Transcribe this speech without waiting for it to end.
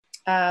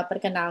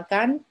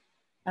perkenalkan,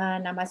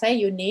 nama saya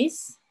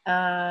Yunis.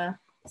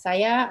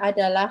 Saya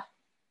adalah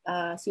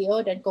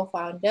CEO dan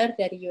co-founder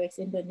dari UX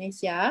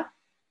Indonesia.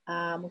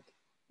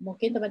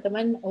 Mungkin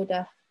teman-teman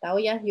udah tahu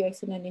ya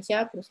UX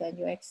Indonesia, perusahaan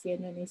UX di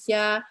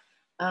Indonesia.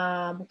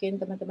 Mungkin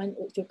teman-teman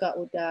juga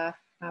udah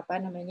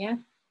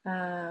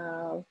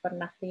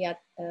pernah lihat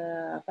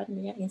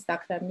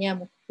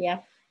Instagramnya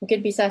ya. Mungkin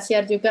bisa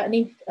share juga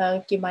nih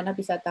gimana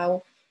bisa tahu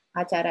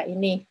acara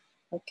ini.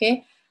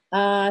 Oke.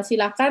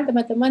 Silakan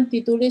teman-teman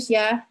ditulis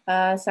ya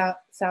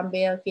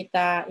sambil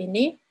kita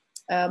ini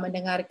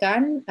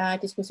mendengarkan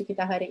diskusi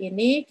kita hari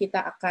ini. Kita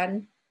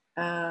akan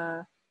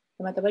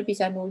teman-teman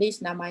bisa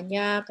nulis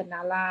namanya,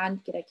 kenalan,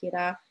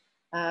 kira-kira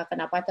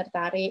kenapa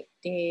tertarik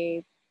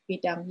di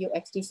bidang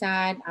UX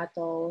design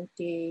atau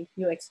di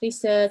UX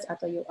research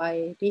atau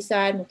UI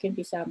design, mungkin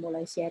bisa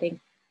mulai sharing.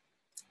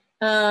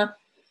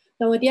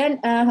 Kemudian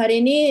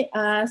hari ini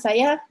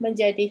saya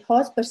menjadi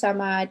host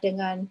bersama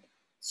dengan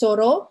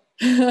Soro.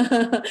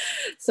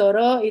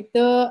 Soro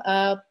itu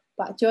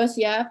Pak Jos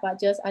ya,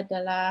 Pak Jos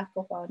adalah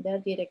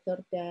co-founder,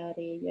 direktur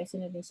dari UX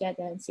Indonesia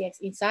dan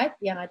CX Insight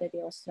yang ada di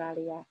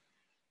Australia.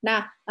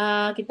 Nah,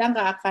 kita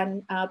nggak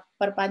akan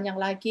perpanjang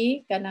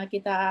lagi karena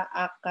kita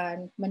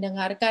akan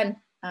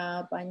mendengarkan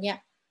banyak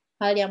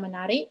hal yang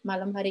menarik.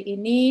 Malam hari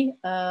ini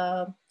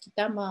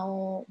kita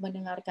mau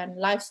mendengarkan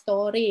live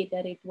story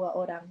dari dua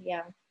orang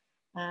yang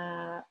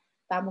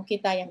tamu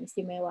kita yang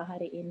istimewa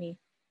hari ini.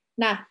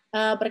 Nah,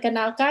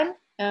 perkenalkan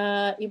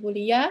Ibu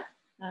Lia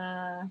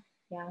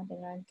yang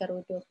dengan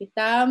kerudung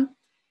hitam,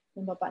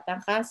 dan Bapak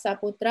Tangkas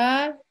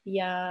Saputra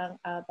yang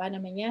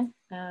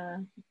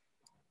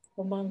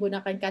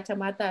menggunakan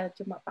kacamata,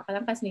 cuma Pak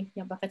Tangkas nih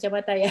yang pakai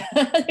kacamata ya,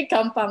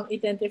 gampang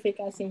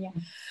identifikasinya.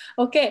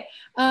 Oke,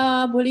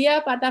 Bu Lia,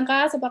 Pak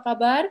Tangkas, apa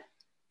kabar?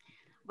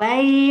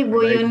 Baik,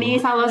 Bu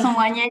Yunis, halo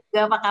semuanya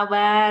juga, apa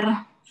kabar?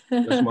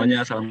 Halo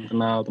semuanya, salam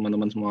kenal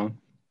teman-teman semua.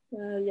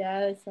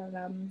 Ya,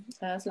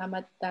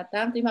 selamat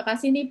datang. Terima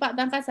kasih nih Pak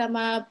Tangkas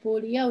sama Bu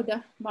Lia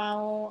udah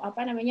mau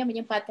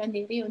menyempatkan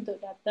diri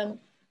untuk datang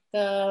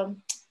ke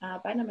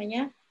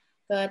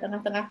ke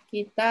tengah-tengah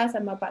kita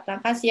sama Pak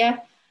Tangkas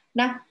ya.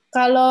 Nah,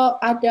 kalau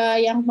ada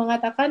yang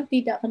mengatakan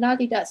tidak kenal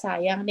tidak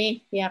sayang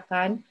nih, ya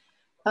kan?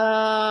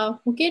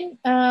 Mungkin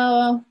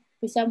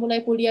bisa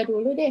mulai Bu Lia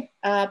dulu deh.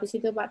 Habis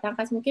itu Pak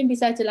Tangkas mungkin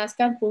bisa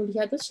jelaskan Bu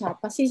Lia itu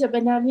siapa sih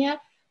sebenarnya?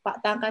 Pak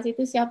Tangkas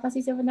itu siapa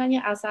sih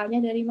sebenarnya?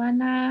 Asalnya dari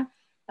mana?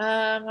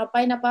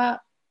 Ngapain apa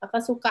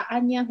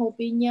kesukaannya,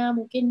 hobinya?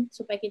 Mungkin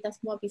supaya kita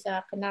semua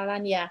bisa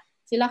kenalan ya.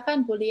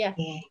 Silakan Bu Lia.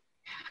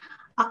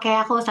 Oke,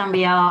 aku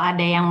sambil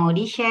ada yang mau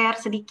di-share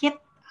sedikit.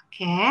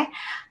 Oke.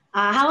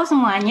 Halo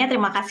semuanya,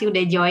 terima kasih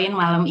udah join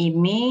malam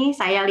ini.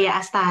 Saya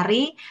Lia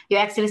Astari,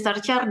 UX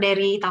Researcher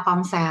dari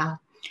Telkomsel.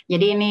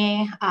 Jadi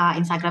ini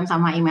Instagram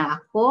sama email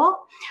aku.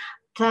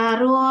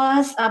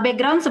 Terus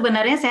background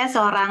sebenarnya saya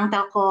seorang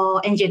telco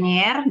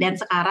engineer dan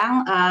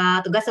sekarang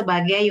tugas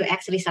sebagai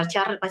UX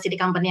researcher pasti di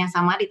company yang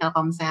sama di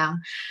Telkomsel.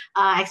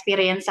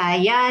 Experience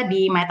saya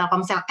di My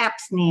Telkomsel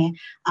Apps nih,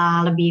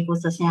 lebih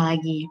khususnya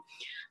lagi.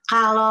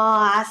 Kalau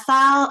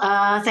asal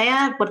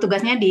saya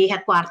bertugasnya di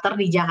headquarter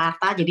di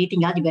Jakarta, jadi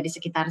tinggal juga di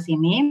sekitar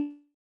sini.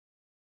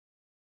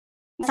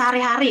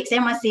 Sehari-hari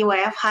saya masih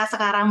WFH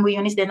sekarang Bu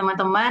Yunis dan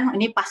teman-teman,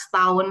 ini pas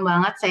tahun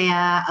banget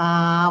saya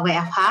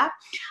WFH,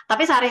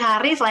 tapi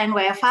sehari-hari selain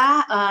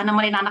WFH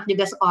nemenin anak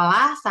juga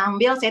sekolah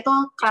sambil saya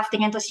tuh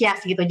crafting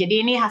entusias gitu,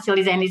 jadi ini hasil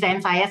desain-desain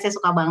saya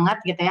suka banget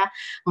gitu ya,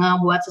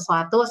 ngebuat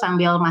sesuatu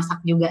sambil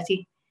masak juga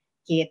sih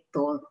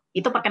gitu.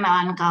 Itu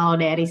perkenalan kalau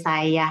dari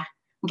saya,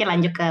 mungkin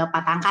lanjut ke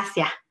Pak Tangkas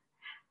ya.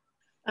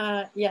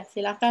 Ya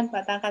silakan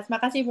Pak Tangkas,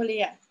 makasih Bu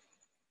Lia.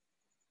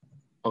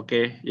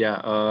 Oke,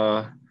 ya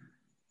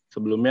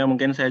sebelumnya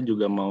mungkin saya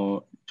juga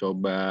mau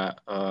coba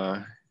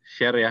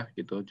share ya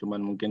gitu,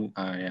 cuman mungkin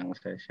yang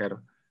saya share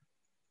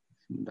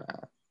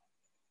sebentar.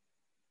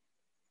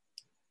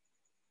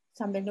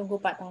 Sambil nunggu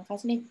Pak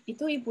Tangkas nih,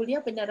 itu Ibu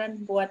Lia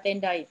beneran buat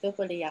tenda itu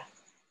Bu Lia?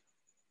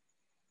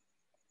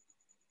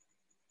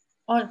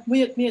 Oh,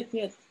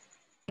 mute.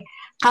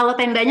 Kalau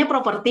tendanya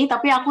properti,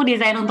 tapi aku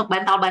desain untuk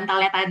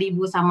bantal-bantalnya tadi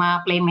Bu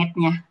sama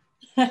playmate-nya.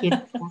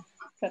 Gitu.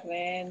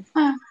 Keren.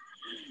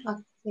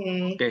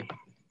 Oke.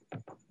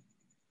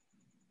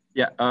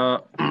 Ya,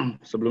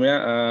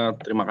 sebelumnya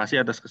terima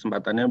kasih atas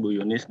kesempatannya Bu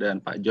Yunis dan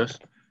Pak Jos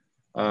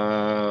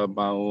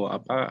mau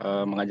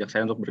mengajak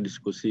saya untuk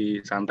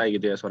berdiskusi santai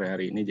gitu ya sore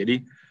hari ini.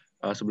 Jadi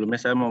sebelumnya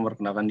saya mau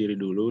memperkenalkan diri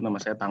dulu. Nama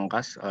saya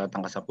Tangkas,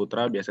 Tangkas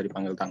Saputra, biasa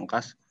dipanggil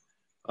Tangkas.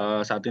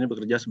 Saat ini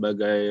bekerja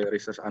sebagai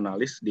research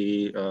analyst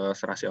di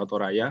Serasi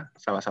Autoraya,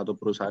 salah satu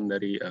perusahaan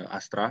dari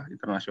Astra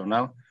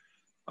Internasional.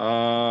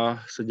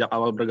 Sejak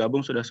awal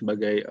bergabung sudah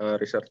sebagai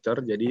researcher,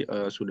 jadi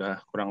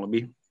sudah kurang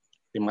lebih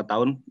 5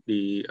 tahun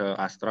di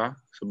Astra.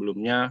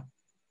 Sebelumnya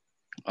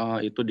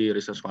itu di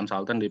research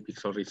consultant di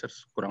Pixel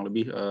Research, kurang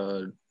lebih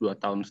 2,5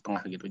 tahun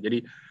gitu. Jadi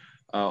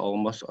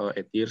almost 8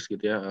 years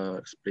gitu ya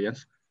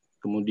experience.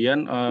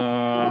 Kemudian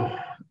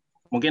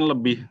mungkin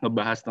lebih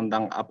ngebahas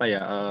tentang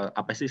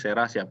apa sih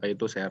Sera, siapa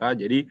itu Sera.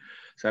 Jadi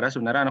Sera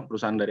sebenarnya anak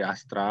perusahaan dari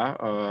Astra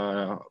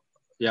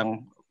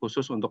yang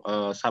khusus untuk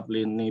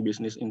sublini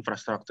bisnis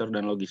infrastruktur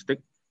dan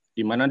logistik,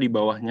 di mana di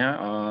bawahnya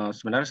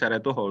sebenarnya Sera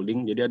itu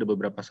holding, jadi ada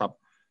beberapa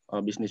sub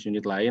bisnis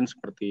unit lain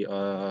seperti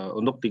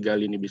untuk 3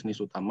 lini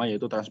bisnis utama,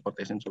 yaitu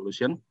transportation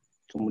solution,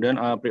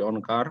 kemudian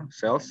pre-owned car,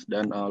 sales,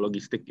 dan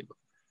logistik gitu.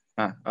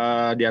 Nah,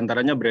 di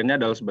antaranya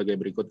brandnya adalah sebagai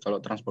berikut. Kalau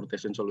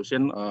transportation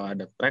solution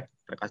ada Trek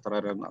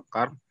Astra Rental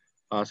Car.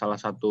 Salah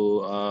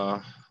satu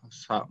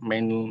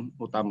main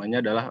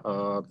utamanya adalah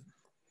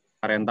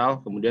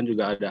rental. Kemudian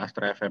juga ada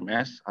Astra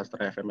FMS.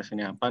 Astra FMS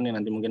ini apa nih?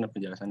 Nanti mungkin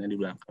penjelasannya di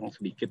belakang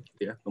sedikit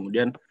gitu ya.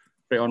 Kemudian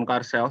pre-owned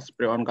car sales.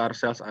 Pre-owned car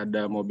sales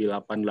ada mobil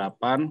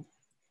 88.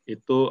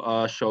 Itu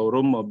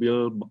showroom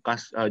mobil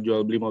bekas,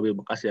 jual beli mobil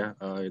bekas ya.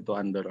 Itu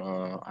under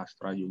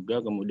Astra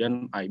juga.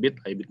 Kemudian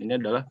iBit. iBit ini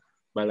adalah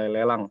balai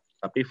lelang,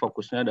 tapi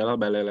fokusnya adalah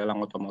balai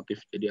lelang otomotif.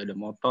 Jadi ada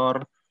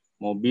motor,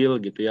 mobil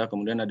gitu ya,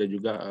 kemudian ada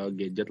juga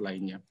gadget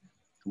lainnya.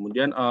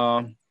 Kemudian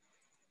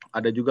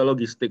ada juga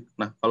logistik.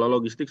 Nah, kalau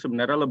logistik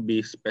sebenarnya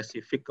lebih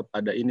spesifik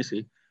kepada ini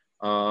sih.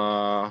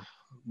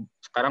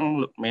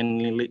 Sekarang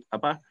mainly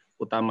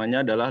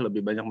utamanya adalah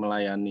lebih banyak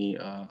melayani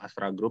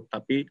Astra Group,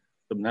 tapi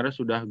sebenarnya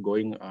sudah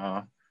going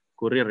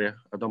kurir ya,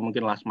 atau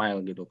mungkin last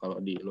mile gitu kalau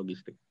di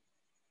logistik.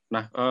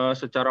 Nah,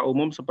 secara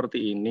umum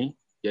seperti ini.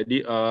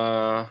 Jadi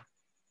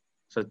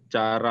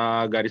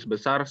secara garis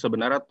besar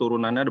sebenarnya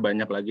turunannya ada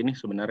banyak lagi nih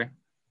sebenarnya.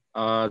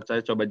 Saya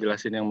coba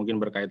jelasin yang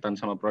mungkin berkaitan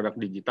sama produk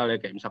digital ya,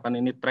 kayak misalkan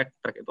ini Trek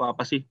itu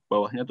apa sih?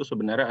 Bawahnya tuh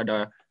sebenarnya ada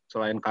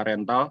selain car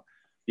rental,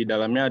 di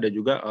dalamnya ada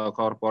juga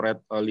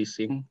corporate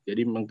leasing,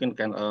 jadi mungkin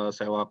kan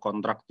sewa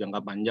kontrak jangka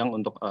panjang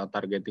untuk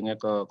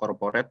targetingnya ke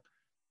corporate.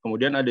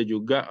 Kemudian ada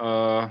juga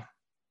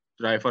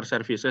driver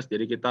services,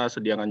 jadi kita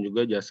sediakan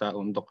juga jasa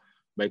untuk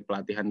baik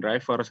pelatihan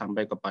driver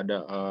sampai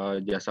kepada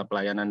jasa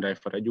pelayanan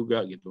drivernya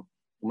juga gitu.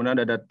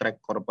 Kemudian ada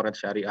Trek corporate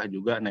syariah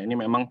juga. Nah ini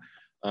memang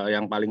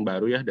yang paling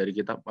baru ya dari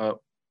kita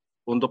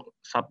untuk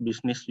sub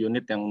business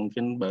unit yang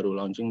mungkin baru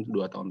launching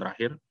 2 tahun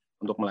terakhir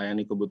untuk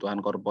melayani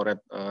kebutuhan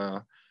corporate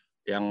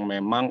yang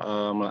memang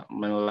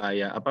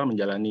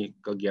menjalani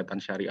kegiatan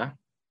syariah.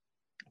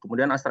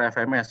 Kemudian Astra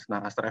FMS.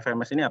 Nah Astra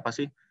FMS ini apa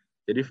sih?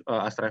 Jadi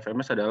Astra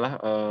FMS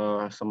adalah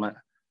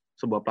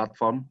sebuah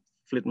platform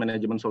fleet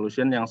management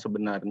solution yang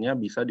sebenarnya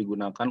bisa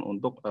digunakan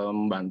untuk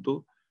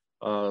membantu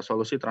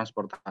solusi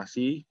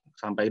transportasi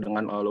sampai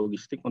dengan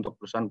logistik untuk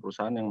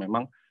perusahaan-perusahaan yang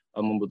memang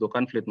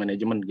membutuhkan fleet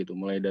management gitu,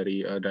 mulai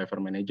dari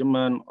driver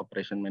management,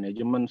 operation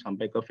management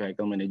sampai ke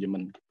vehicle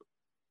management gitu.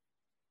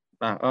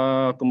 Nah,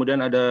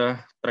 kemudian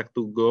ada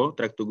Track2Go.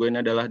 Track2Go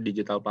ini adalah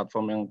digital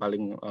platform yang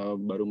paling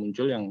baru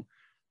muncul yang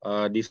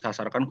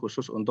disasarkan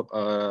khusus untuk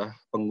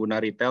pengguna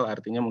retail,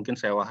 artinya mungkin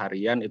sewa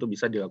harian itu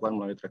bisa dilakukan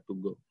melalui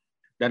Track2Go.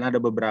 Dan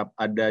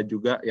ada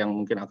juga yang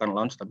mungkin akan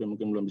launch tapi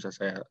mungkin belum bisa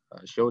saya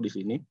show di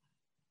sini.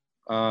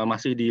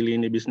 Masih di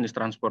lini bisnis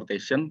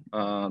transportation,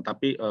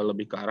 tapi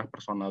lebih ke arah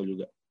personal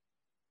juga.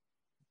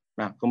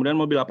 Nah, kemudian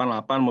mobil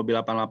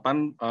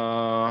 88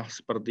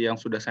 seperti yang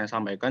sudah saya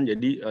sampaikan,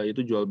 jadi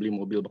itu jual beli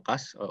mobil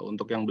bekas.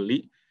 Untuk yang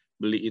beli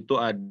itu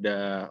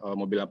ada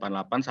mobil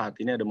 88, saat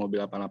ini ada mobil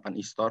 88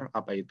 e-store.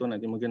 Apa itu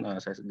nanti mungkin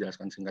saya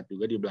jelaskan singkat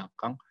juga di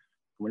belakang.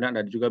 Kemudian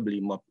ada juga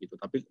beli mob gitu.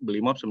 Tapi beli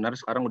mob sebenarnya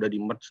sekarang udah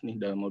di-merge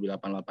nih dalam mobil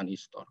 88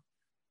 e-store.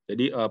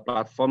 Jadi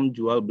platform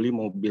jual beli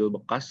mobil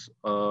bekas,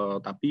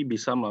 tapi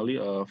bisa melalui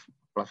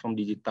platform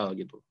digital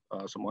gitu.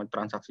 Semua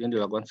transaksinya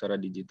dilakukan secara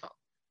digital.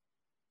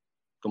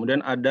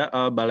 Kemudian ada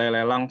balai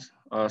lelang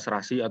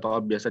serasi atau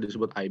biasa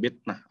disebut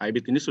iBit. Nah,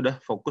 iBit ini sudah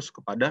fokus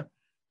kepada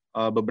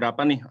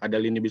beberapa nih. Ada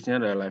lini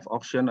bisnisnya, ada live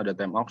auction, ada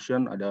time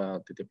auction,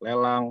 ada titip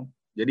lelang.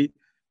 Jadi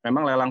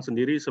memang lelang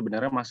sendiri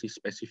sebenarnya masih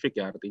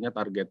spesifik ya, artinya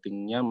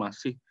targetingnya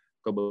masih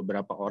ke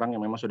beberapa orang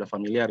yang memang sudah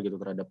familiar gitu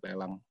terhadap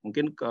lelang.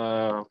 Mungkin ke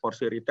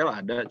porsi retail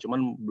ada,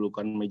 cuman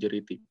bukan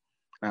majority.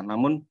 Nah,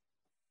 namun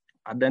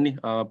ada nih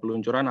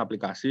peluncuran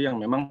aplikasi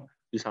yang memang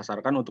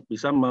disasarkan untuk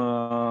bisa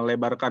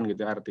melebarkan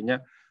gitu ya. Artinya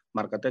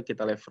marketnya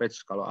kita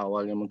leverage. Kalau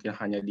awalnya mungkin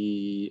hanya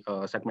di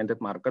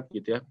segmented market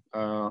gitu ya.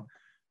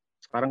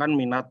 Sekarang kan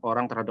minat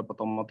orang terhadap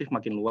otomotif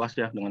makin luas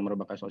ya dengan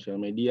berbagai sosial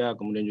media,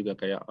 kemudian juga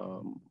kayak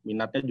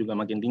minatnya juga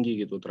makin tinggi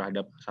gitu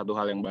terhadap satu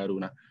hal yang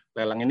baru. Nah,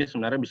 lelang ini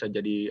sebenarnya bisa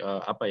jadi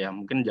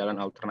mungkin jalan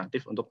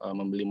alternatif untuk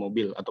membeli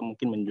mobil atau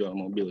mungkin menjual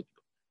mobil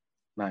gitu.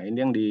 Nah, ini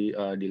yang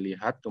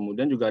dilihat.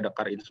 Kemudian juga ada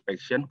car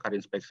inspection. Car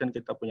inspection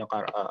kita punya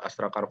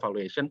Astra Car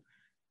Valuation.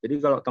 Jadi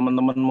kalau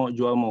teman-teman mau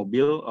jual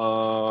mobil,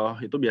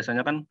 itu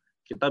biasanya kan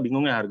kita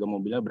bingung ya harga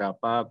mobilnya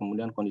berapa,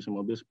 kemudian kondisi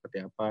mobil seperti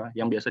apa.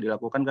 Yang biasa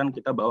dilakukan kan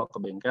kita bawa ke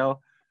bengkel,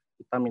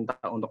 kita minta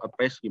untuk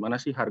appraise gimana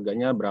sih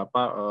harganya,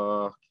 berapa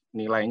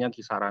nilainya,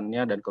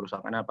 kisarannya, dan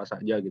kerusakannya apa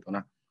saja gitu.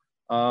 Nah,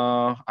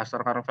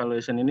 Astra Car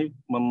Valuation ini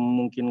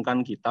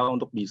memungkinkan kita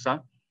untuk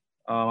bisa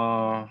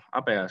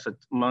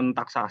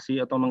mentaksasi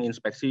atau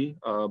menginspeksi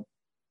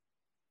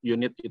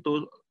unit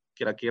itu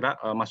kira-kira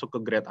masuk ke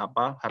grade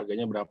apa,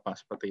 harganya berapa,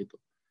 seperti itu.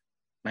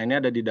 Nah, ini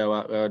ada di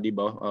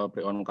bawah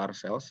pre-owned car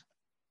sales.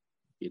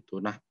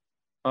 Gitu. Nah,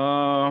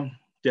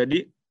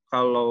 jadi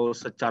kalau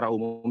secara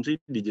umum sih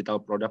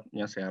digital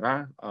produknya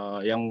Sera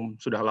yang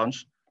sudah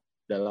launch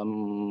dalam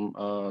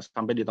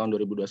sampai di tahun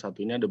 2021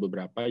 ini ada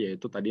beberapa,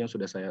 yaitu tadi yang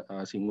sudah saya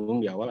singgung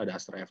di awal, ada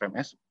Astra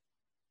FMS.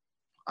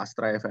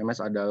 Astra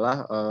FMS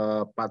adalah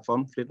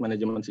platform fleet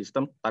management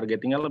system,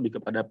 targetingnya lebih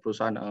kepada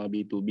perusahaan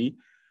B2B,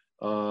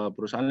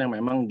 perusahaan yang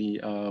memang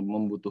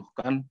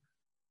membutuhkan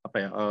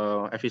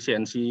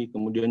efisiensi,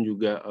 kemudian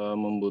juga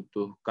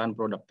membutuhkan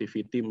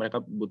productivity.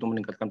 Mereka butuh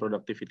meningkatkan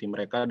productivity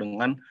mereka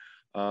dengan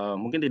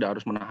mungkin tidak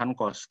harus menahan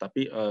cost,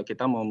 tapi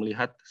kita mau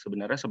melihat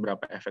sebenarnya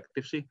seberapa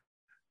efektif sih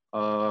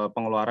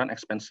pengeluaran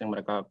expense yang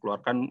mereka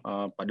keluarkan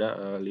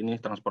pada lini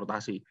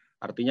transportasi.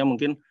 Artinya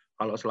mungkin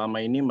kalau selama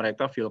ini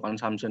mereka fuel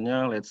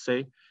consumption-nya, let's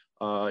say,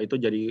 itu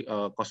jadi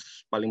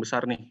cost paling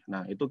besar nih.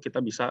 Nah, itu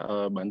kita bisa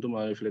bantu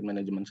melalui fleet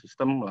management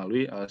system,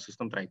 melalui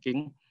sistem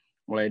tracking,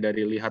 mulai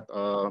dari lihat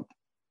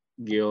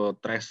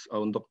geotrace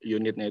untuk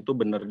unitnya itu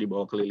benar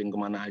dibawa keliling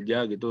kemana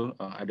aja gitu.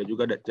 Ada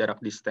juga jarak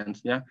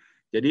distance-nya.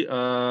 Jadi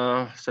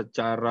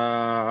secara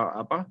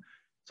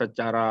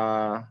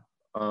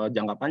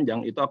jangka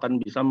panjang itu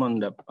akan bisa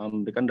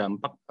memberikan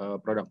dampak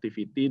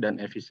productivity dan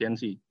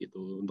efisiensi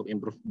gitu untuk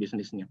improve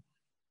bisnisnya.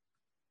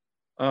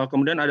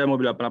 Kemudian ada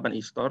Mobil 88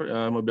 e-store.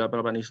 Mobil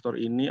 88 e-store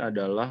ini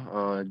adalah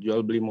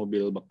jual beli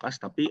mobil bekas,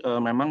 tapi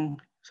memang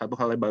satu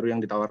hal yang baru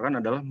yang ditawarkan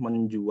adalah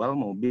menjual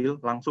mobil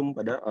langsung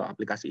pada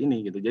aplikasi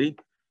ini gitu. Jadi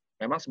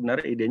memang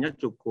sebenarnya idenya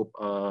cukup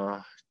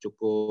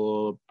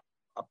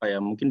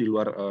mungkin di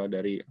luar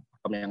dari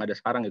yang ada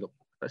sekarang gitu.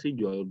 Kita sih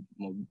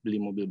beli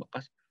mobil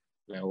bekas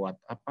lewat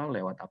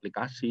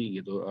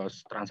aplikasi gitu.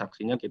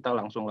 Transaksinya kita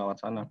langsung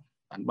lewat sana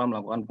tanpa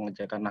melakukan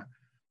pengecekan. Nah,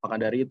 maka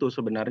dari itu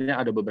sebenarnya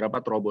ada beberapa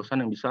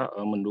terobosan yang bisa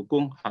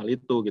mendukung hal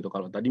itu gitu.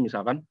 Kalau tadi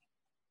misalkan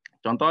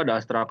contoh ada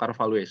Astra Car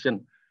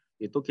Valuation,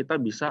 itu kita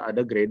bisa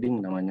ada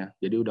grading namanya.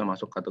 Jadi udah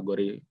masuk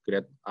kategori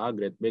grade A,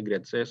 grade B,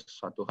 grade C,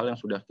 satu hal yang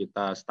sudah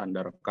kita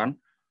standarkan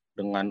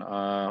dengan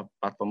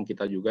platform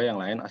kita juga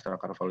yang lain Astra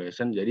Car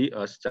Valuation. Jadi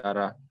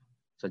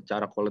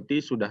secara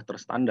quality sudah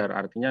terstandar.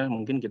 Artinya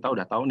mungkin kita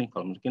udah tahu nih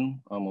kalau mungkin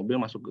mobil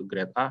masuk ke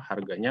grade A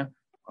harganya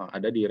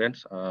ada di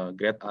range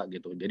grade A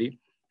gitu. Jadi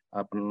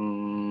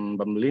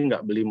pembeli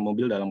nggak beli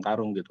mobil dalam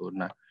karung gitu.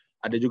 Nah,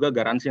 ada juga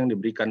garansi yang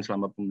diberikan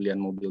selama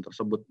pembelian mobil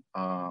tersebut.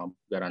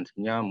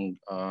 Garansinya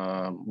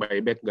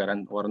buyback,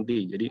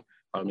 warranty. Jadi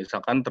kalau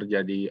misalkan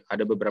terjadi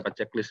ada beberapa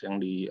checklist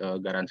yang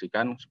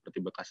digaransikan seperti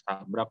bekas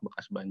tabrak,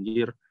 bekas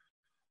banjir,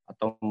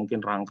 atau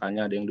mungkin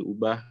rangkanya ada yang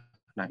diubah.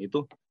 Nah,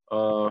 itu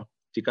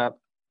jika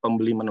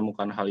pembeli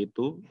menemukan hal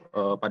itu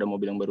pada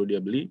mobil yang baru dia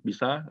beli,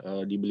 bisa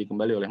dibeli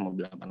kembali oleh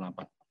Mobil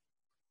 88.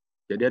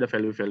 Jadi ada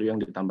value-value yang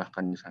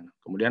ditambahkan di sana.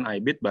 Kemudian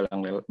iBid,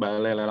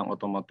 Balai Lelang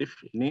Otomotif,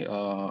 ini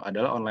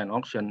adalah online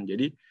auction.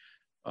 Jadi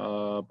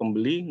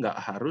pembeli nggak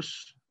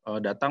harus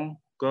datang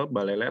ke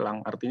balai lelang.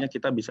 Artinya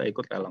kita bisa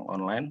ikut lelang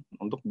online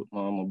untuk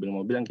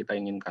mobil-mobil yang kita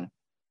inginkan.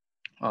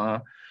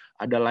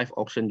 Ada live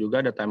auction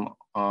juga, ada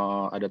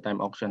time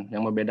auction.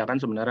 Yang membedakan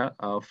sebenarnya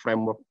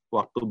framework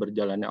waktu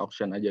berjalannya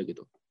auction aja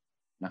gitu.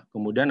 Nah,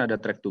 kemudian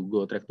ada Track to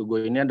Go. Track to Go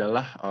ini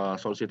adalah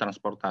solusi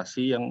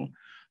transportasi yang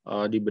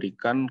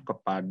diberikan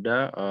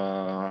kepada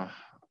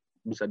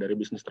bisa dari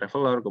bisnis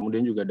traveler,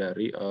 kemudian juga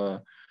dari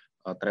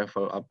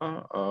travel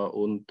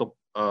untuk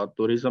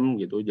tourism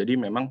gitu. Jadi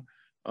memang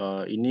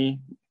ini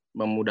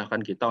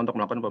memudahkan kita untuk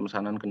melakukan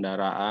pemesanan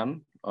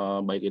kendaraan,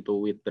 baik itu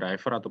with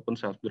driver ataupun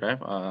self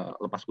drive,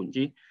 lepas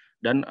kunci,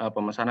 dan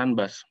pemesanan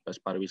bus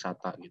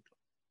pariwisata gitu.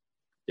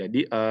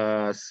 Jadi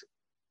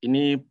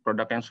ini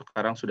produk yang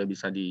sekarang sudah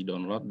bisa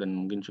di-download dan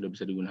mungkin sudah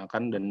bisa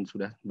digunakan dan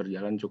sudah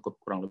berjalan cukup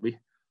kurang lebih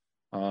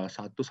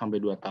 1-2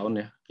 tahun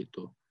ya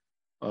gitu.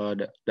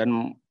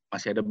 Dan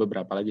masih ada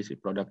beberapa lagi sih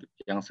produk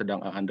yang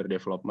sedang under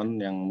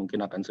development yang mungkin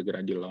akan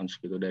segera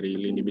di-launch gitu dari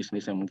lini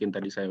bisnis yang mungkin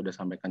tadi saya sudah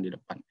sampaikan di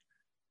depan.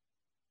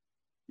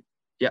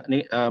 Ya,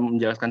 ini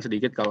menjelaskan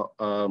sedikit kalau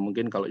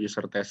mungkin kalau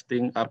user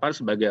testing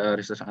sebagai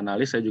research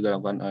analyst saya juga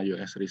lakukan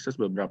UX research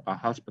beberapa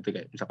hal seperti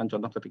kayak misalkan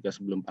contoh ketika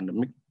sebelum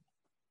pandemik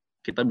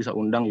kita bisa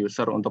undang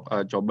user untuk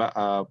coba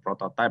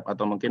prototype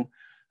atau mungkin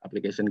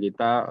application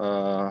kita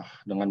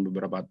dengan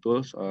beberapa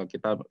tools,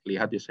 kita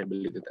lihat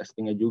usability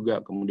testingnya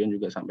juga, kemudian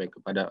juga sampai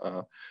kepada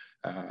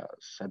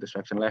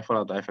satisfaction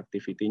level atau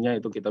effectivity-nya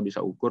itu kita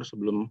bisa ukur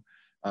sebelum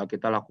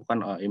kita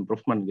lakukan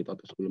improvement gitu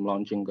atau sebelum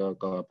launching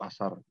ke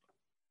pasar.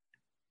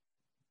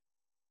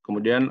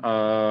 Kemudian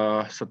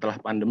setelah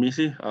pandemi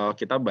sih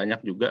kita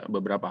banyak juga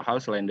beberapa hal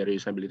selain dari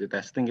usability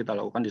testing kita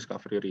lakukan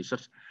discovery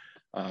research.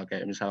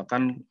 Kayak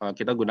misalkan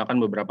kita gunakan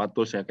beberapa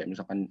tools ya, kayak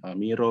misalkan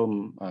Miro,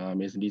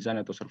 Maze Design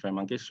atau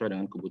SurveyMonkey sesuai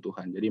dengan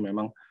kebutuhan. Jadi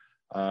memang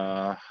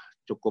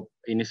cukup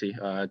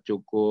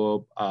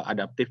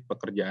adaptif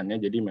pekerjaannya.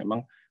 Jadi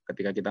memang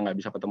ketika kita nggak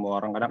bisa ketemu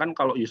orang, karena kan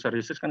kalau user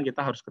research kan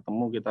kita harus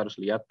ketemu, kita harus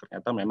lihat.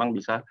 Ternyata memang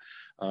bisa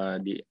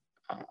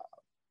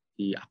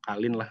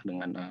diakalin lah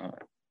dengan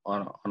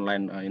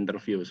online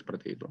interview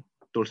seperti itu.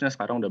 Toolsnya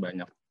sekarang udah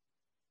banyak.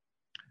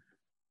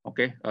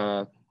 Oke.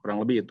 Kurang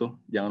lebih itu.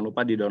 Jangan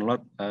lupa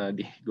di-download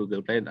di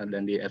Google Play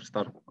dan di App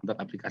Store untuk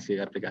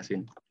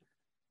aplikasi-aplikasi ini.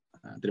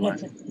 Terima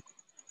kasih.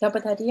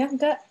 Dapat hadiah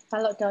nggak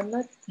kalau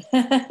download?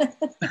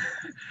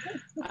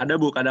 Ada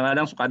Bu,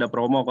 kadang-kadang suka ada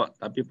promo kok,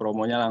 tapi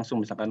promonya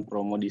langsung misalkan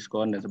promo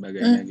diskon dan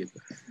sebagainya gitu.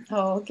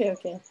 Oh, oke.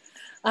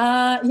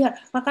 Ya,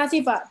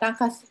 makasih Pak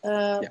Tangkas.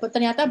 Ya.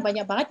 Ternyata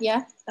banyak banget ya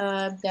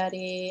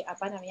dari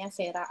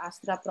Sera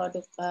Astra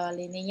produk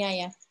lininya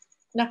ya.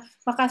 Nah,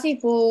 makasih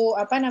Bu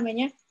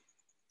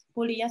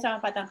Bu Lia sama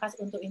Pak Tangkas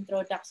untuk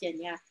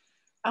introduction-nya.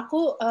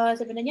 Aku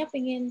sebenarnya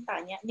pengen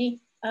tanya nih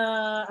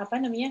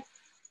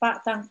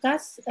Pak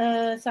Tangkas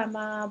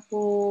sama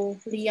Bu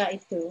Lia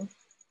itu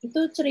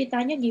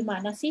ceritanya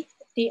gimana sih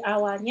di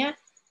awalnya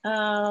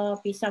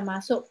bisa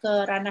masuk ke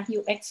ranah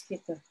UX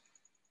gitu?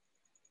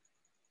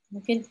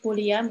 Mungkin Bu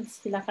Lia,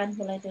 silakan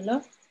mulai dulu.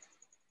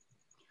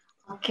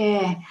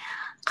 Oke,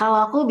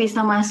 kalau aku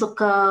bisa masuk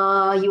ke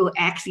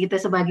UX gitu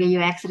sebagai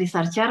UX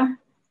researcher,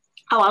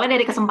 awalnya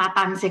dari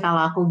kesempatan sih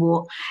kalau aku, Bu.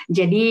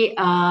 Jadi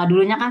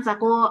dulunya kan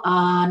aku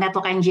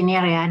network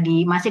engineer ya,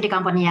 masih di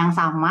company yang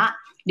sama,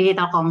 di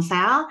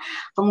Telkomsel.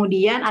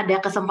 Kemudian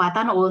ada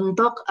kesempatan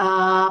untuk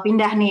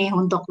pindah nih,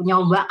 untuk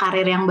nyoba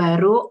karir yang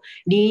baru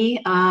di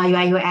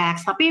UI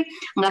UX. Tapi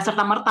nggak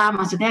serta-merta,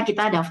 maksudnya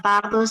kita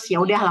daftar terus ya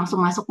udah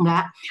langsung masuk,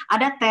 nggak.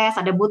 Ada tes,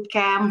 ada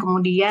bootcamp,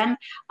 kemudian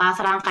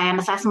serangkaian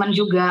assessment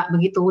juga.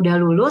 Begitu udah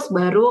lulus,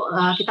 baru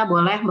kita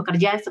boleh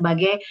bekerja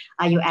sebagai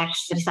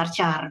UX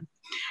researcher.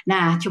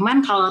 Nah,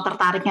 cuman kalau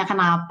tertariknya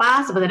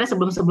kenapa, sebenarnya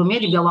sebelum-sebelumnya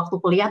juga waktu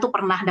kuliah tuh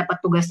pernah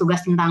dapat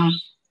tugas-tugas tentang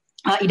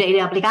ide-ide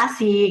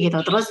aplikasi gitu.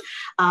 Terus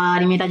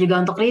diminta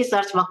juga untuk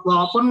research,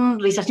 walaupun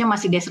researchnya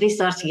masih desk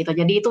research gitu.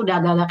 Jadi itu udah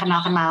agak-agak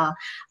kenal-kenal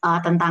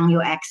tentang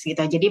UX gitu.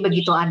 Jadi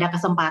begitu ada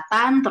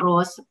kesempatan,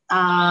 terus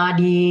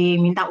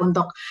diminta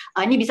untuk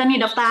ini bisa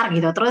nih daftar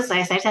gitu. Terus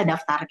saya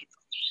daftar gitu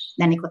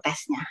dan ikut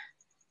tesnya.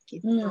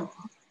 Gitu.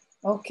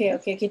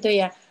 Oke, gitu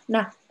ya.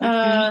 Nah,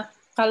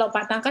 kalau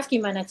Pak Tangkas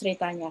gimana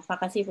ceritanya?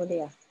 Makasih Bu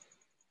Lia.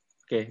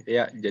 Oke,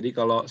 ya. Jadi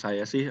kalau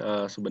saya sih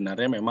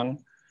sebenarnya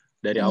memang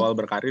dari awal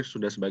berkarir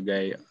sudah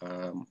sebagai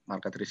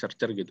market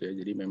researcher gitu ya.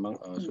 Jadi memang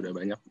sudah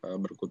banyak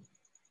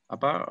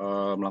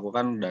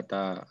melakukan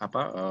data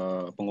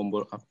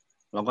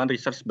melakukan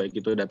research baik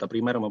itu data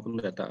primer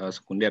maupun data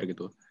sekunder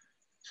gitu.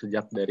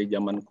 Sejak dari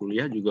zaman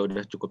kuliah juga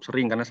udah cukup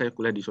sering karena saya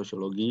kuliah di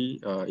sosiologi,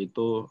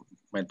 itu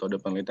metode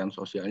penelitian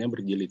sosialnya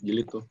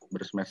berjilid-jilid tuh,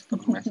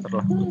 bersemester-semester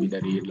lah, lebih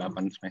dari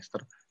 8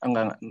 semester.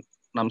 Enggak,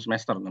 6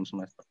 semester.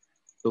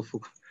 Tuh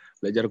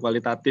belajar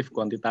kualitatif,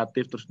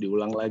 kuantitatif, terus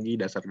diulang lagi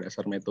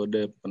dasar-dasar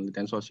metode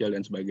penelitian sosial dan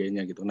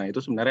sebagainya gitu. Nah,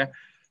 itu sebenarnya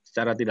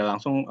secara tidak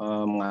langsung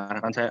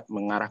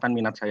mengarahkan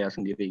minat saya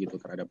sendiri gitu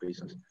terhadap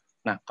research.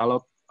 Nah,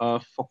 kalau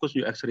fokus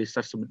UX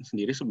research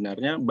sendiri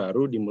sebenarnya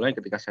baru dimulai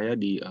ketika saya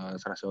di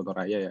Serasi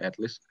Otoraya ya, at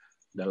least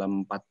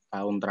dalam 4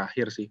 tahun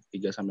terakhir sih,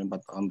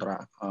 3-4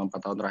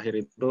 tahun terakhir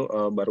itu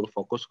baru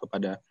fokus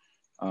kepada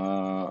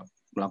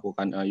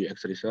melakukan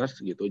UX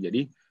research gitu.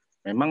 Jadi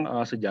memang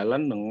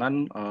sejalan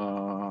dengan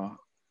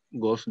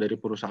goals dari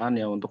perusahaan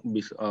ya untuk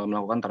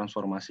melakukan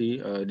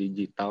transformasi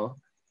digital,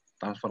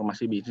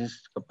 transformasi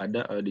bisnis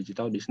kepada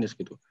digital bisnis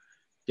gitu.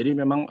 Jadi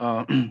memang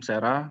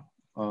Sera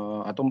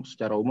atau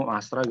secara umum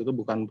Astra gitu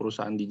bukan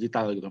perusahaan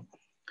digital gitu.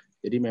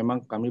 Jadi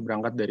memang kami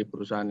berangkat dari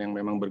perusahaan yang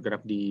memang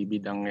bergerak di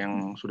bidang yang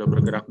sudah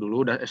bergerak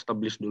dulu, udah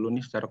established dulu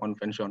nih secara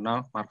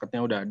konvensional,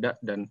 marketnya udah ada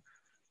dan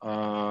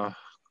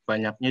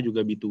banyaknya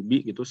juga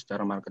B2B gitu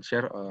secara market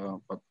share,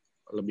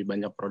 lebih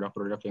banyak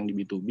produk-produk yang di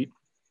B2B.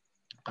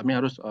 Kami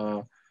harus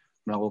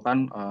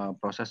melakukan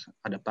proses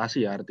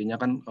adaptasi ya, artinya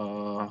kan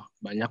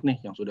banyak nih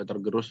yang sudah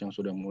tergerus, yang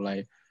sudah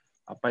mulai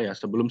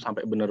sebelum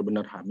sampai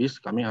benar-benar habis,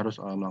 kami harus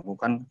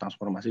melakukan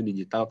transformasi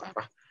digital ke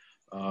arah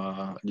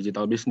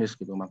digital bisnis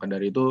gitu. Maka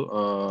dari itu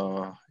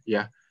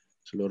ya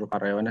seluruh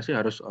karyawannya sih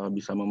harus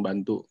bisa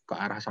membantu ke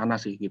arah sana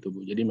sih gitu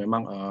Bu. Jadi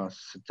memang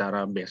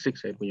secara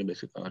basic saya punya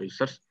basic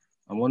research,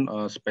 namun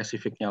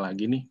spesifiknya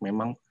lagi nih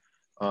memang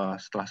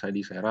setelah saya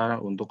di Sera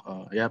untuk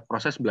ya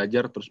proses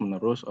belajar terus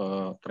menerus,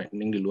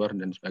 training di luar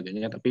dan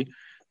sebagainya. Tapi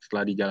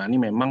setelah dijalani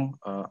memang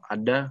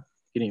ada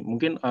ini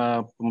mungkin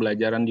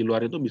pembelajaran di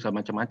luar itu bisa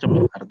macam-macam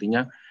ya.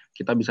 Artinya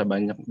kita bisa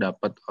banyak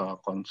dapat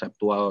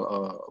konseptual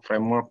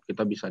framework,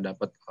 kita bisa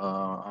dapat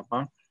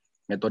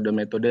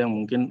metode-metode yang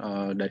mungkin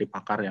dari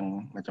pakar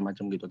yang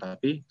macam-macam gitu.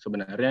 Tapi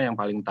sebenarnya yang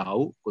paling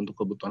tahu untuk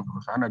kebutuhan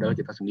perusahaan adalah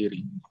kita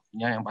sendiri.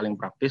 Artinya yang paling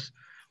praktis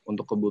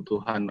untuk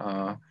kebutuhan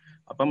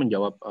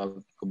menjawab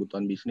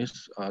kebutuhan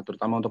bisnis,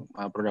 terutama untuk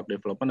product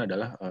development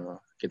adalah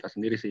kita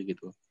sendiri sih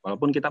gitu.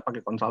 Walaupun kita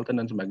pakai konsultan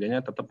dan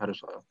sebagainya, tetap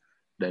harus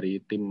dari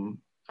tim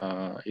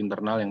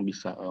internal yang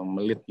bisa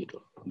melit gitu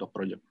untuk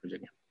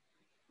proyek-proyeknya.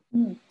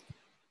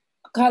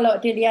 Kalau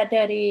dilihat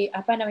dari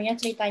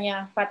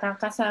ceritanya Pak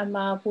Tangkas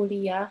sama Bu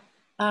Lia,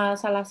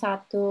 salah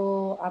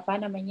satu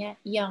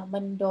yang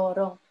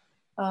mendorong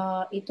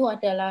itu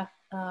adalah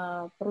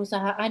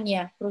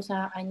perusahaannya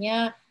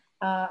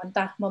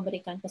entah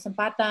memberikan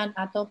kesempatan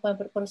atau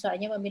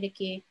perusahaannya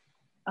memiliki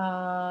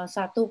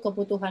satu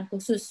kebutuhan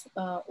khusus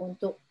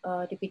untuk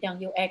di bidang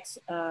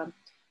UX.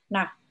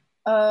 Nah,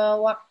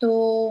 waktu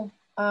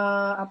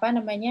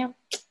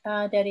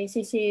dari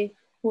sisi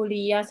Bu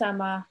Lia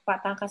sama Pak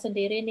Tangkas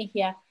sendiri nih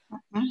ya,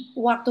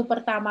 waktu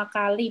pertama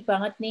kali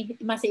banget nih,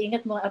 masih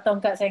ingat atau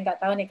enggak, saya nggak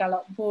tahu nih,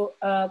 kalau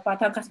Pak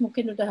Tangkas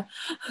mungkin udah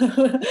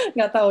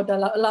nggak tahu, udah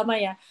lama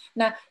ya.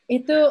 Nah,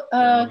 itu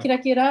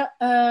kira-kira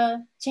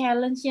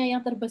challenge-nya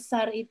yang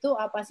terbesar itu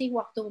apa sih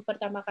waktu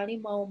pertama kali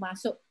mau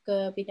masuk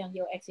ke bidang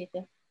UX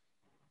itu?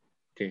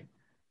 Oke.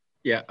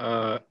 Ya,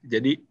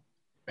 jadi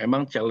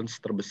memang challenge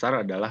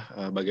terbesar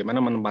adalah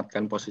bagaimana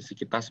menempatkan posisi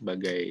kita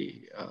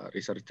sebagai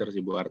researcher sih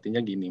Bu. Artinya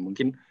gini,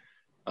 mungkin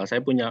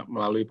saya punya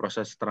melalui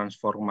proses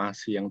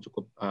transformasi yang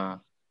cukup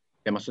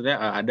ya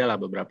maksudnya ada lah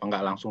beberapa,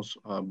 nggak langsung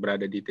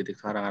berada di titik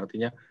sekarang.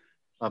 Artinya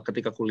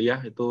ketika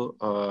kuliah itu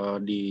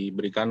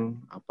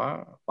diberikan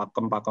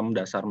pakem-pakem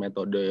dasar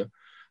metode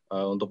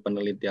untuk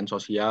penelitian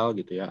sosial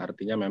gitu ya.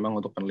 Artinya memang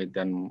untuk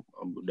penelitian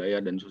budaya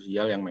dan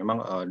sosial yang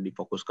memang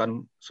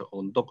difokuskan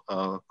untuk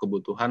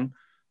kebutuhan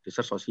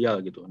riset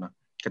sosial gitu. Nah,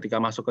 ketika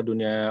masuk ke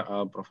dunia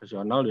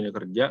profesional, dunia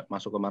kerja,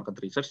 masuk ke market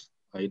research,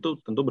 itu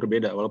tentu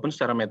berbeda. Walaupun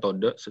secara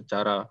metode,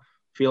 secara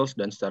fields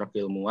dan secara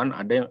keilmuan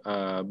ada yang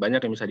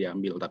banyak yang bisa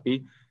diambil,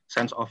 tapi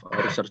sense of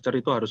researcher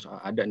itu harus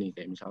ada nih.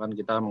 Kayak misalkan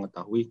kita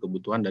mengetahui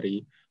kebutuhan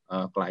dari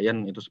klien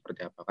itu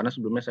seperti apa. Karena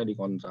sebelumnya saya di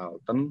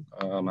konsultan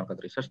market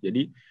research,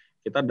 jadi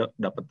kita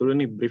dapat dulu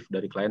nih brief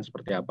dari klien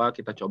seperti apa,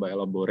 kita coba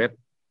elaborate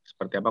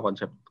seperti apa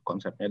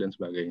konsepnya dan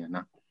sebagainya.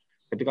 Nah,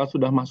 ketika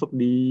sudah masuk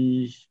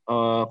di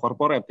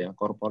corporate ya,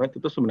 corporate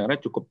itu sebenarnya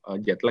cukup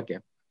jet lag ya.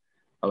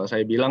 Kalau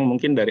saya bilang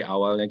mungkin dari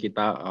awalnya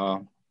kita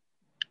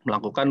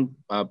melakukan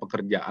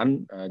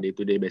pekerjaan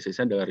day-to-day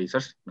basisnya adalah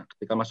research. Nah,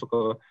 ketika masuk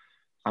ke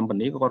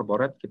company, ke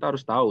corporate, kita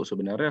harus tahu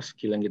sebenarnya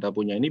skill yang kita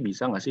punya ini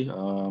bisa nggak sih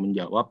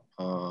menjawab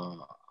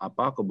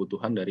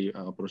kebutuhan dari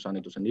perusahaan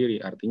itu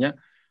sendiri. Artinya,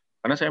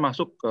 karena saya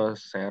masuk ke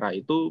Sera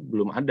itu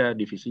belum ada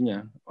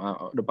divisinya,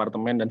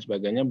 departemen dan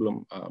sebagainya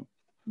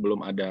belum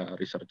ada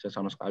research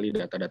sama sekali,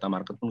 data-data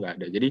market pun nggak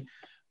ada. Jadi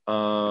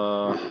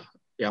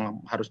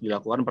yang harus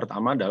dilakukan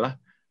pertama adalah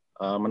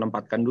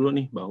menempatkan dulu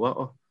nih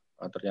bahwa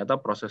ternyata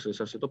proses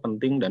research itu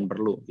penting dan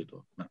perlu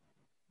gitu. Nah,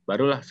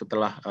 barulah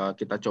setelah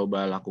kita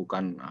coba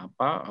lakukan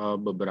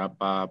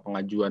beberapa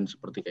pengajuan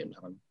seperti kayak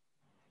misalkan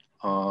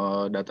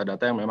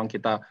data-data yang memang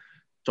kita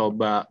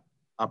coba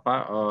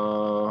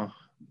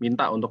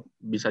minta untuk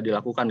bisa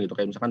dilakukan gitu,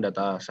 kayak misalkan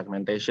data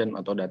segmentation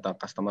atau data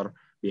customer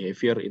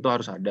behavior itu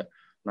harus ada.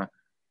 Nah,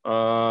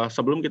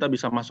 sebelum kita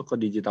bisa masuk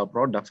ke digital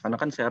products, karena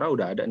kan Sera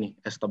udah ada nih,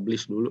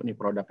 establish dulu nih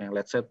produknya,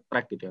 let's say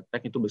Track gitu ya.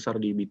 Track itu besar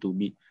di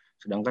B2B.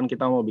 Sedangkan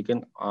kita mau bikin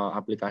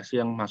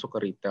aplikasi yang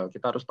masuk ke retail,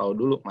 kita harus tahu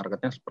dulu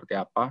marketnya seperti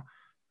apa,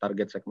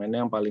 target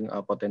segmennya yang paling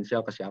potensial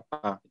ke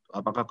siapa.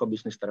 Apakah ke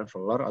business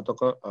traveler atau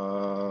ke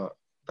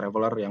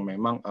traveler yang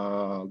memang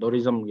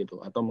tourism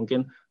gitu, atau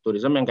mungkin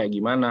tourism yang kayak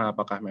gimana,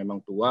 apakah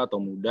memang tua atau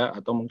muda,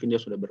 atau mungkin dia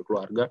sudah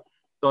berkeluarga.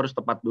 Itu harus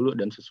tepat dulu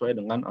dan sesuai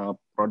dengan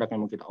produk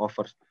yang mau kita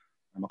offer.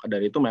 Nah, maka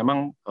dari itu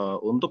memang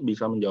untuk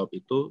bisa menjawab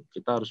itu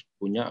kita harus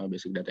punya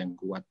basic data yang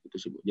kuat gitu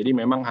sih Bu. Jadi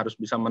memang harus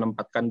bisa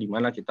menempatkan di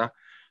mana kita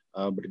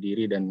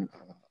berdiri dan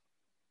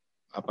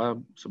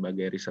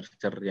sebagai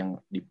researcher yang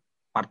di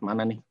part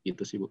mana nih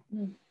gitu sih Bu.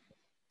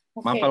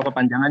 Okay. Maaf kalau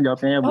kepanjangan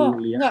jawabnya ya Bu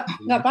Lia.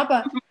 Enggak apa-apa.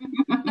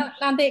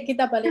 Nanti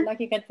kita balik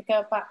lagi ke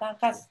Pak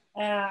Tangkas.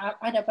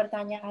 Ada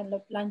pertanyaan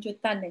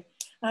lanjutan nih.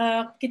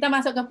 Kita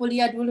masuk ke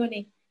Pulia dulu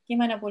nih.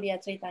 Gimana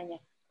Pulia ceritanya?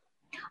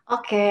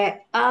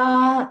 Oke,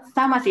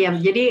 sama sih ya.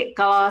 Jadi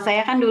kalau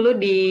saya kan dulu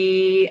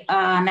di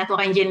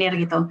network engineer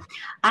gitu,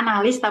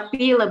 analis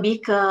tapi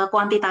lebih ke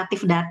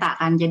kuantitatif data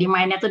kan. Jadi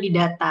mainnya tuh di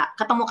data.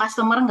 Ketemu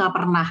customer nggak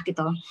pernah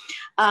gitu.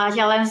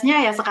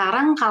 Challenge-nya ya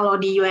sekarang kalau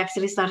di UX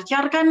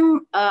researcher kan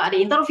ada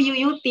interview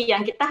UT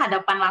yang kita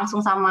hadapan langsung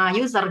sama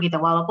user gitu.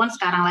 Walaupun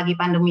sekarang lagi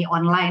pandemi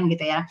online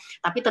gitu ya,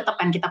 tapi tetap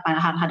kan kita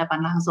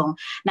hadapan langsung.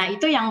 Nah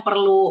itu yang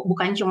perlu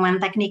bukan cuma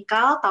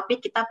teknikal, tapi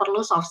kita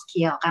perlu soft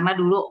skill. Karena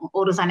dulu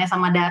urusannya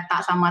sama data,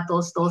 sama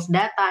tools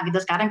data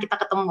gitu. Sekarang kita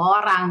ketemu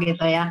orang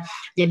gitu ya.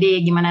 Jadi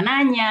gimana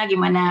nanya,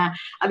 gimana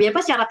apa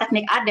secara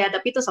teknik ada,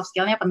 tapi itu soft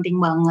skill-nya penting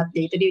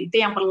banget. Jadi itu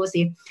yang perlu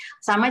sih.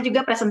 Sama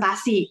juga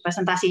presentasi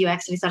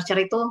UX researcher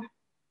itu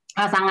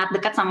sangat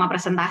dekat sama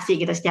presentasi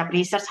gitu. Setiap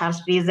research harus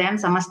present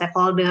sama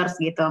stakeholders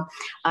gitu.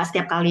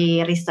 Setiap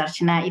kali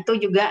research. Nah itu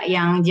juga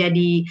yang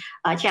jadi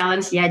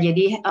challenge ya.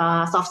 Jadi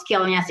soft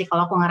skill-nya sih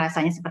kalau aku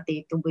ngerasanya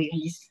seperti itu Bu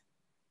Yunis.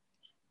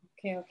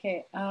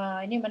 Oke.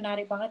 Ini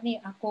menarik banget nih.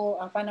 Aku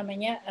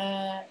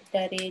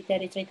dari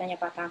ceritanya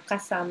Pak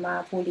Tangkas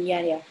sama Pulia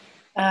ya.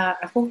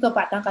 Aku ke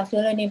Pak Tangkas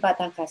dulu nih Pak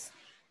Tangkas.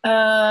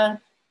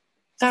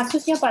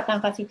 Kasusnya Pak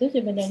Tangkas itu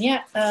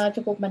sebenarnya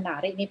cukup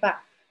menarik nih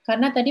Pak.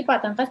 Karena tadi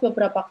Pak Tangkas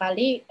beberapa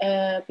kali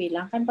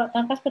bilang kan Pak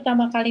Tangkas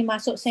pertama kali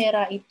masuk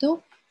Sera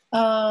itu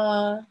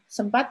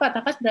sempat Pak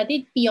Tangkas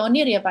berarti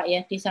pionir ya Pak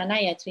ya di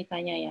sana ya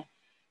ceritanya ya.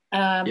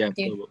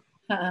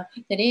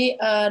 Jadi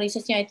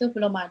risetnya itu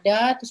belum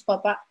ada, terus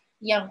Bapak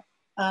yang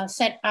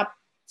set up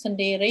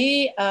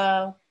sendiri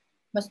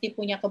mesti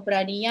punya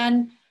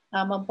keberanian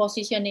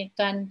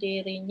memposisionikan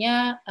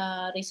dirinya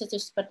riset itu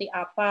seperti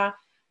apa,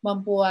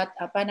 membuat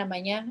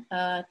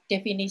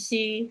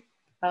definisi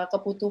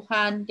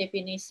kebutuhan,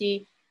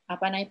 definisi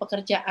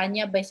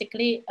pekerjaannya,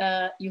 basically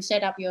you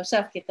set up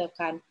yourself gitu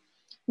kan.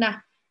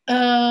 Nah,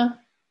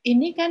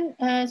 ini kan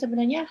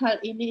sebenarnya hal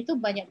ini itu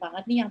banyak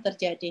banget nih yang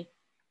terjadi.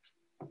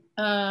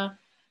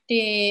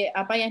 Di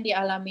apa yang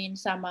dialamin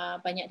sama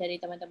banyak dari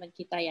teman-teman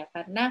kita ya,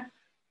 karena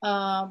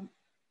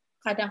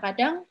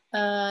kadang-kadang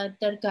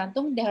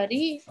tergantung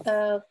dari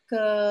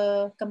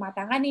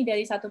kematangan nih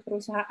dari satu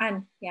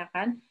perusahaan, ya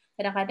kan.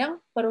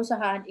 Kadang-kadang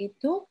perusahaan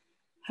itu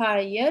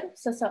hire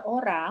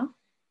seseorang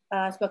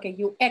sebagai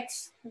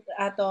UX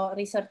atau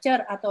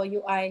researcher atau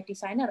UI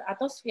designer,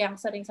 atau yang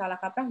sering salah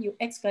kaprah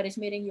UX garis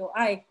miring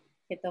UI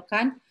gitu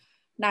kan.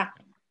 Nah,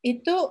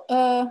 itu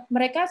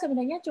mereka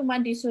sebenarnya cuma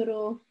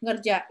disuruh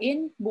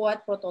ngerjain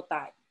buat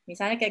prototype.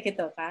 Misalnya kayak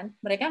gitu kan.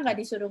 Mereka nggak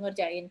disuruh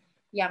ngerjain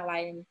yang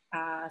lain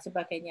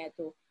sebagainya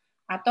itu.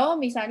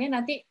 Atau misalnya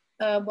nanti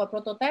buat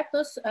prototype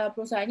terus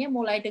perusahaannya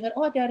mulai dengar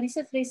oh ada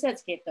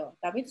research gitu.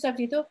 Tapi terus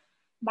habis itu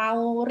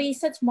mau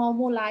research mau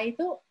mulai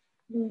itu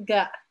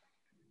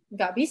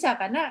nggak bisa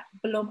karena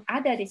belum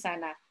ada di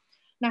sana.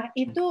 Nah,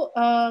 itu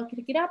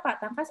kira-kira Pak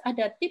Tangkas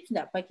ada tips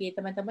nggak bagi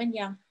teman-teman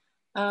yang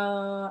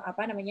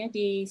apa namanya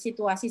di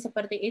situasi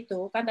seperti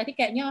itu? Kan tadi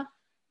kayaknya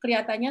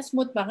kelihatannya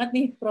smooth banget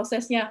nih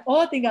prosesnya.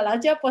 Oh, tinggal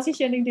aja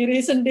positioning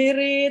diri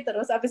sendiri,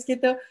 terus habis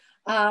gitu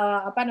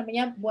apa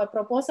namanya buat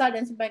proposal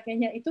dan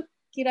sebagainya. Itu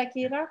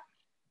kira-kira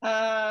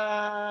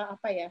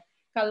apa ya?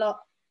 Kalau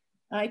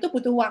itu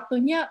butuh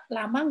waktunya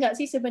lama nggak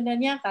sih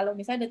sebenarnya? Kalau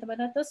misalnya ada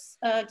teman-teman terus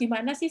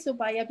gimana sih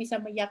supaya bisa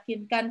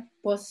meyakinkan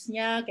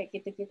bosnya kayak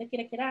gitu-gitu?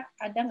 Kira-kira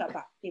ada nggak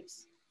Pak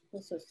tips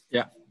khusus?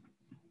 Ya,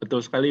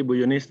 betul sekali Bu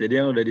Yunis.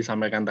 Jadi yang udah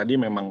disampaikan tadi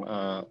memang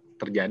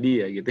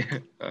terjadi ya gitu.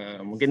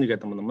 Mungkin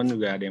juga teman-teman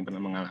juga ada yang pernah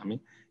mengalami.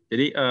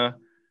 Jadi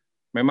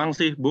memang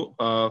sih Bu,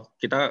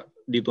 kita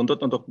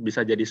dituntut untuk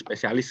bisa jadi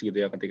spesialis gitu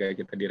ya ketika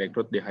kita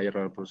direkrut di hire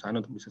oleh perusahaan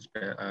untuk bisa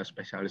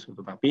spesialis itu.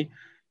 Tapi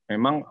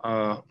memang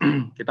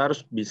kita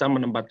harus bisa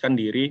menempatkan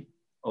diri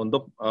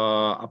untuk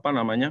apa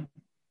namanya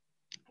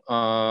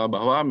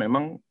bahwa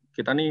memang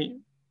kita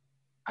nih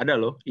ada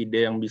loh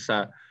ide yang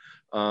bisa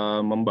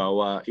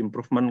membawa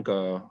improvement ke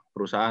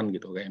perusahaan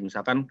gitu. Kayak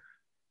misalkan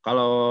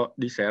kalau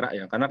di Sera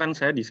ya, karena kan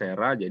saya di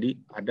Sera, jadi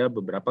ada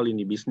beberapa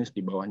lini bisnis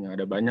di bawahnya,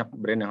 ada banyak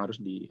brand yang harus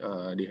di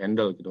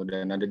handle gitu,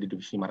 dan ada di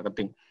divisi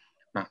marketing.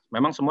 Nah,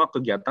 memang semua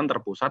kegiatan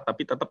terpusat,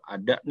 tapi tetap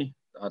ada nih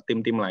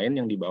tim-tim lain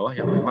yang di bawah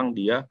yang memang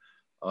dia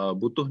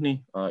butuh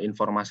nih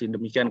informasi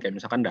demikian, kayak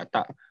misalkan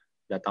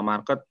data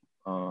market.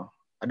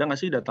 Ada nggak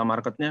sih data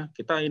marketnya?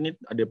 Kita ini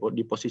ada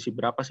di posisi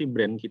berapa sih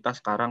brand kita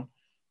sekarang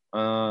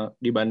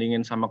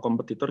dibandingin sama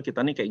kompetitor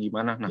kita nih kayak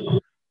gimana?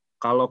 Nah,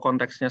 kalau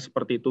konteksnya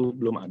seperti itu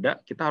belum ada,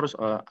 kita harus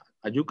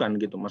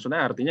ajukan gitu.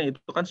 Maksudnya artinya itu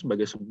kan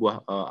sebagai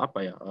sebuah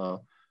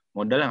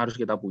modal yang harus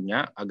kita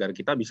punya agar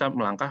kita bisa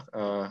melangkah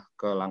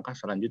ke langkah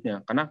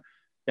selanjutnya. Karena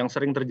yang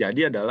sering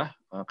terjadi adalah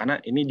karena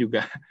ini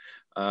juga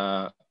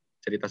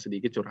cerita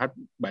sedikit curhat,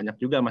 banyak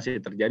juga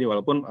masih terjadi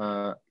walaupun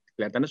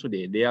kelihatannya sudah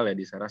ideal ya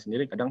di Sera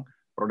sendiri. Kadang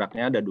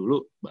produknya ada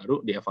dulu, baru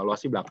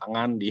dievaluasi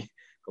belakangan,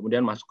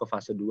 kemudian masuk ke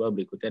fase 2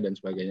 berikutnya dan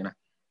sebagainya. Nah,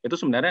 itu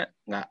sebenarnya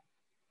nggak,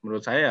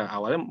 menurut saya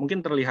awalnya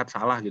mungkin terlihat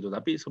salah gitu,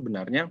 tapi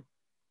sebenarnya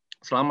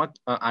selama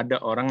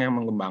ada orang yang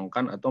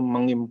mengembangkan atau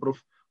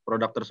mengimprove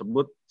produk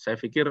tersebut, saya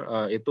pikir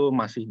itu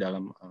masih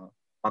dalam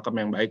pakem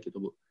yang baik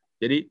gitu Bu.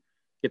 Jadi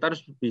kita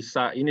harus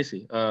bisa ini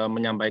sih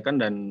menyampaikan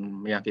dan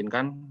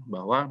meyakinkan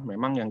bahwa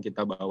memang yang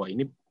kita bawa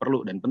ini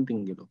perlu dan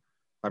penting gitu.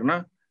 Karena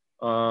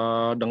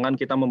dengan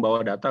kita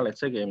membawa data, let's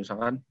say kayak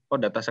misalkan,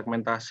 data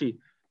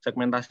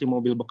segmentasi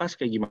mobil bekas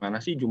kayak gimana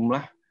sih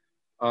jumlah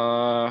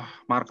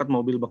market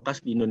mobil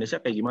bekas di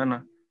Indonesia kayak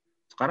gimana?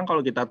 Sekarang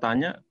kalau kita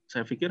tanya,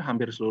 saya pikir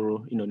hampir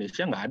seluruh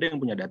Indonesia nggak ada yang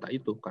punya data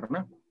itu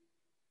karena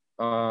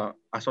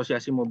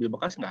asosiasi mobil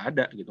bekas nggak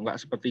ada gitu, nggak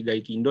seperti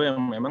Gaikindo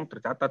yang memang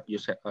tercatat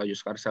used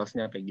car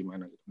sales-nya kayak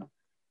gimana gitu. Nah,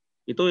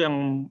 itu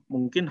yang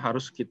mungkin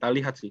harus kita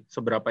lihat sih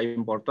seberapa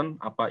important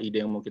apa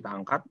ide yang mau kita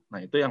angkat.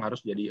 Nah itu yang harus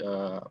jadi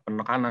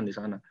penekanan di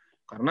sana.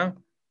 Karena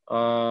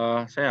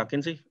saya yakin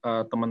sih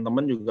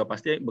teman-teman juga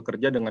pasti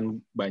bekerja dengan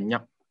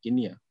banyak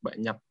ini ya,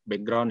 banyak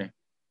background ya,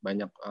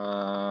 banyak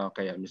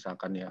kayak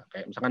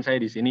misalkan saya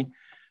di sini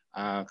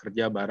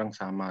kerja bareng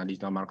sama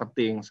digital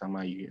marketing,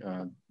 sama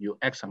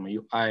UX, sama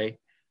UI.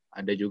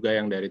 Ada juga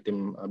yang dari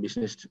tim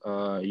bisnis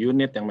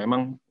unit yang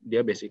memang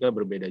dia basicnya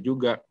berbeda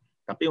juga.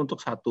 Tapi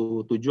untuk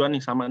satu tujuan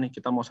nih sama nih,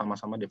 kita mau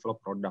sama-sama develop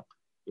produk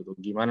gitu.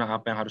 Gimana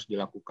apa yang harus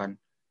dilakukan?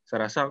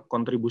 Saya rasa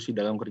kontribusi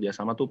dalam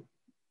kerjasama tuh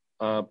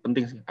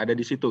penting sih, ada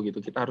di situ gitu.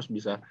 Kita harus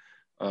bisa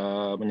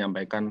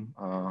menyampaikan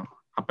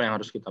apa yang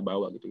harus kita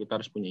bawa gitu.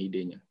 Kita harus punya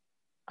idenya.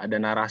 Ada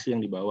narasi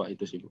yang dibawa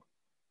itu sih Bu.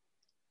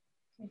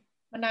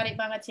 Menarik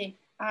banget sih.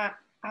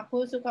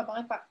 Aku suka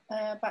banget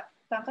Pak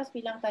Tangkas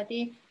bilang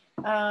tadi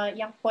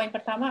yang poin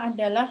pertama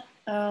adalah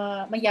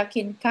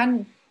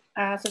meyakinkan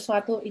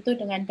sesuatu itu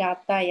dengan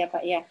data ya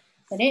Pak ya.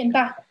 Jadi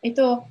entah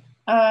itu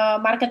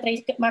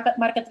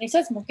market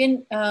research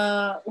mungkin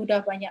udah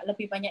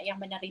lebih banyak yang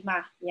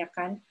menerima ya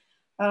kan.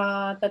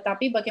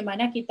 Tetapi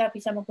bagaimana kita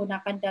bisa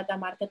menggunakan data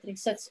market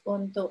research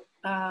untuk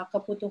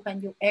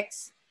kebutuhan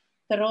UX,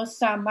 terus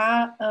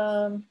sama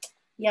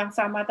yang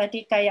sama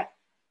tadi kayak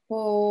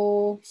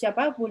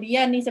siapa Bu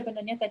Lia nih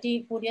sebenarnya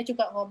tadi Bu Lia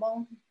juga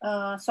ngomong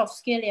soft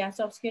skill ya.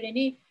 Soft skill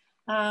ini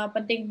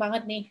penting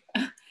banget nih.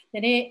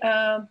 Jadi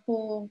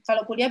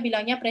kalau Bu Lia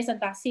bilangnya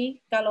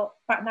presentasi, kalau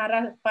Pak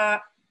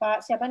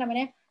siapa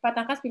namanya? Pak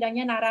Tangkas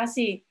bilangnya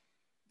narasi.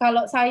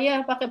 Kalau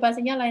saya pakai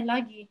bahasanya lain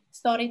lagi,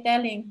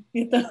 storytelling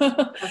gitu.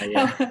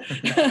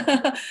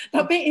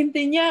 Tapi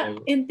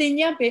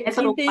intinya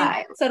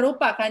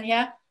serupa kan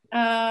ya.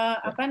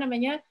 Apa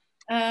namanya?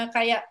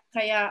 Kayak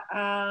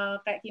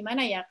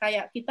gimana ya?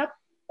 Kayak kita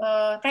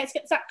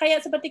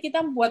kayak seperti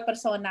kita membuat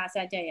persona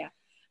saja ya.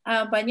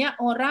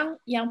 Banyak orang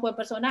yang buat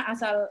persona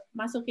asal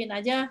masukin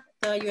aja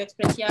ke UX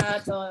Precia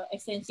atau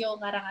Extensio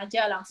ngarang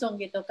aja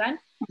langsung gitu kan.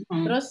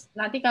 Terus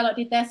nanti kalau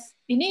dites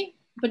ini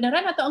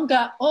beneran atau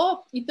enggak?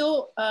 Oh,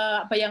 itu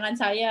bayangan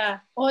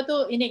saya. Oh,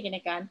 itu ini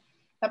gini kan.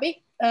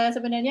 Tapi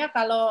sebenarnya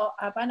kalau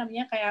apa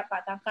namanya kayak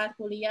Pak Tangkas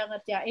kuliah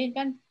ngerjain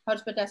kan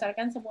harus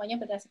berdasarkan semuanya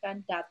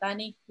berdasarkan data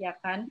nih, ya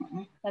kan?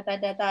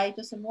 Data-data itu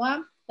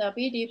semua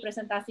tapi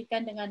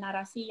dipresentasikan dengan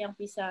narasi yang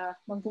bisa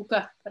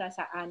menggugah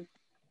perasaan.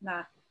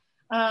 Nah,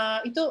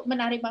 itu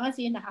menarik banget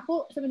sih. Nah,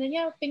 aku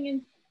sebenarnya pengen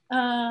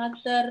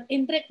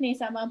terintrik nih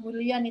sama Bu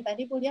Lia nih.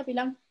 Tadi Bu Lia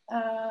bilang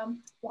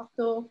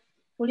waktu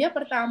kuliah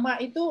pertama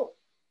itu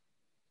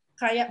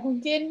kayak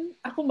mungkin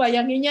aku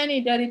bayanginnya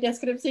nih dari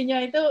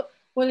deskripsinya itu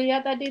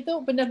kuliah tadi itu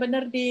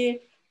benar-benar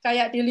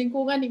kayak di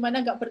lingkungan di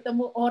mana nggak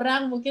bertemu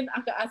orang, mungkin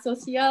agak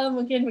asosial,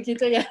 mungkin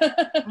begitu ya.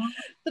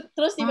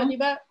 Terus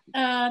tiba-tiba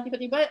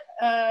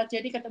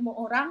jadi ketemu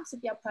orang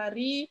setiap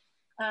hari,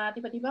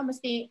 tiba-tiba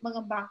mesti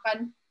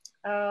mengembangkan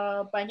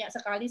banyak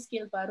sekali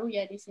skill baru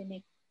ya di sini.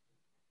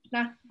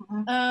 Nah,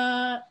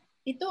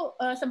 itu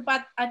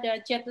sempat ada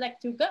jet lag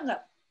juga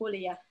nggak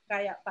kuliah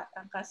kayak Pak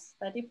Tangkas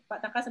tadi? Pak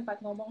Tangkas sempat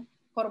ngomong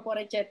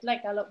corporate jet lag.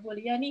 Kalau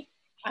kuliah nih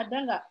ada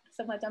nggak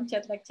semacam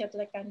jet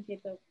lag kan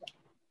gitu?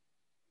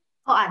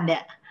 Oh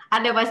ada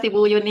pasti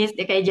Bu Yunis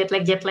kayak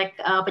jet lag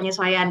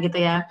penyesuaian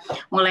gitu ya.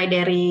 Mulai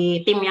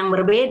dari tim yang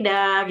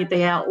berbeda gitu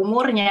ya,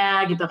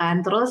 umurnya gitu kan,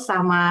 terus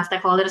sama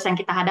stakeholders yang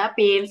kita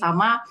hadapin,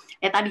 sama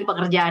tadi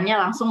pekerjaannya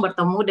langsung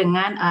bertemu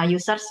dengan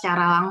user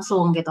secara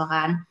langsung gitu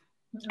kan.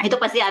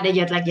 Itu pasti ada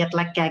jet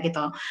lag kayak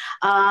gitu.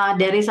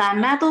 Dari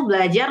sana tuh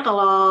belajar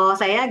kalau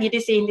saya gitu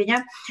sih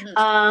intinya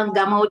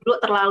nggak mau dulu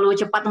terlalu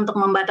cepat untuk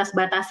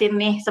membatas-batasin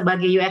nih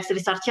sebagai UX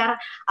researcher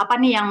apa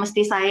nih yang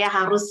mesti saya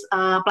harus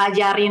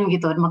pelajarin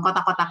gitu,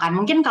 mengkotak-kotakan.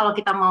 Mungkin kalau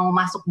kita mau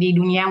masuk di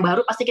dunia yang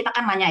baru pasti kita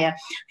kan nanya ya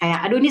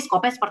kayak aduh ini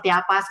skopnya seperti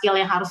apa, skill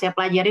yang harus saya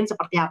pelajarin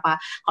seperti apa.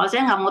 Kalau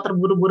saya nggak mau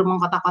terburu-buru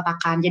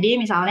mengkotak-kotakan. Jadi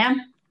misalnya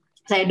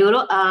saya dulu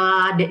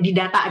di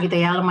data gitu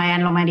ya,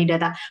 lumayan di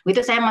data.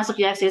 Begitu saya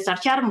masuk UX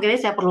researcher, mungkin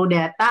saya perlu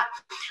data.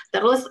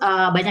 Terus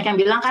banyak yang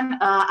bilang kan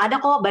ada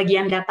kok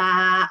bagian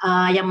data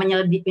yang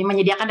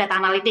menyediakan data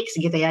analytics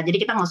gitu ya. Jadi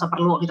kita nggak usah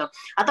perlu gitu.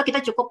 Atau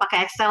kita cukup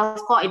pakai Excel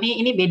kok.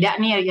 Ini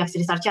beda nih UX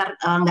researcher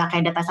nggak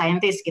kayak data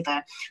scientist gitu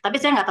ya. Tapi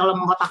saya nggak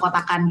terlalu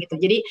mengkotak-kotakan gitu.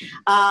 Jadi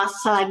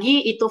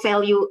selagi itu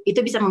value, itu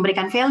bisa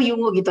memberikan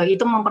value gitu.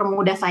 Itu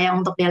mempermudah saya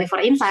untuk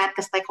deliver insight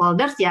ke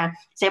stakeholders ya.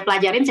 Saya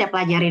pelajarin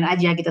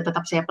aja gitu.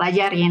 Tetap saya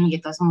pelajarin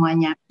gitu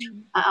semuanya.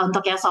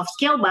 Untuk yang soft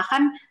skill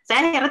bahkan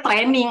saya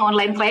akhirnya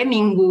online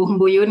training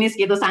Bu Yunis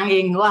gitu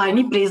saking wah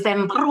ini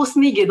present terus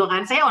nih gitu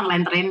kan, saya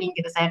online training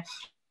gitu saya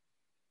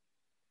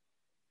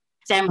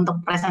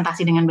untuk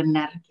presentasi dengan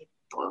benar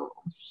gitu.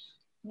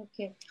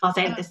 Oke. Kalau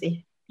saya itu sih.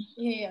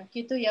 Iya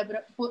gitu ya.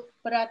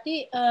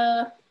 Berarti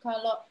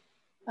kalau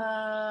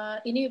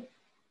ini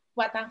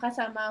Pak Tangkas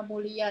sama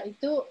Mulia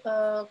itu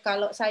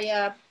kalau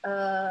saya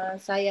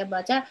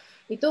baca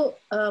itu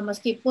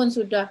meskipun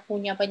sudah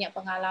punya banyak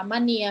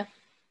pengalaman nih ya,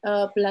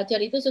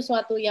 belajar itu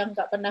sesuatu yang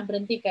nggak pernah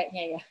berhenti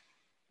kayaknya ya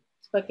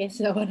sebagai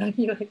seorang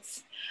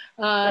UX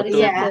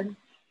researcher.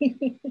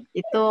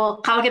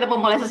 Itu kalau kita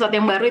memulai sesuatu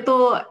yang baru itu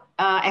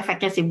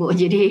efeknya sih Bu.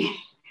 Jadi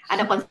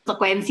ada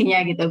konsekuensinya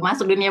gitu.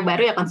 Masuk dunia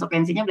baru ya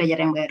konsekuensinya belajar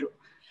yang baru.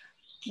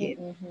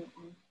 Gitu.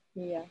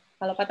 Iya.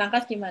 Kalau Pak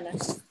Tangkas gimana?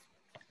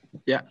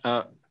 Ya.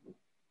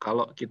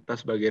 Kalau kita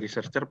sebagai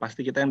researcher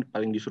pasti kita yang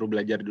paling disuruh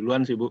belajar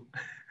duluan sih Bu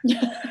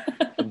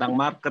tentang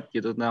market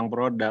gitu, tentang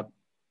produk,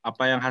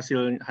 apa yang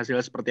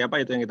hasilnya seperti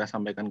apa itu yang kita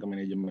sampaikan ke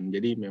manajemen.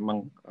 Jadi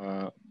memang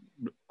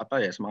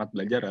semangat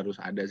belajar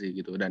harus ada sih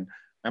gitu. Dan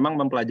memang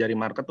mempelajari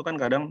market itu kan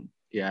kadang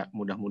ya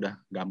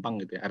mudah-mudah gampang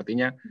gitu ya.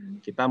 Artinya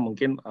kita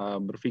mungkin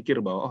berpikir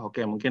bahwa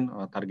oke, mungkin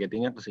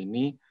targetingnya ke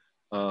sini,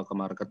 ke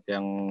market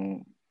yang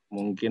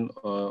mungkin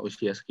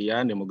usia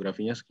sekian,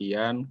 demografinya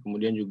sekian,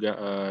 kemudian juga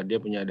dia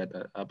punya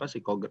data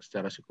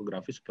secara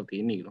psikografis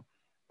seperti ini gitu.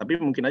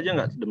 Tapi mungkin aja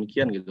nggak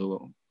demikian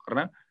gitu,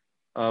 karena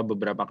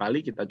beberapa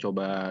kali kita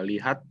coba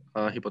lihat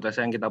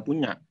hipotesa yang kita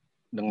punya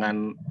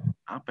dengan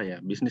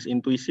bisnis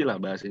intuisi lah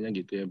bahasanya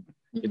gitu ya.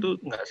 Itu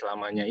nggak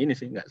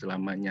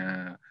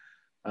selamanya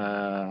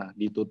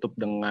ditutup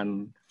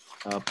dengan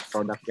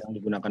produk yang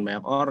digunakan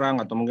banyak orang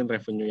atau mungkin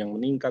revenue yang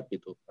meningkat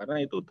gitu. Karena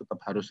itu tetap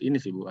harus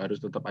harus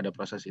tetap ada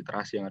proses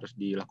iterasi yang harus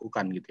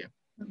dilakukan gitu ya.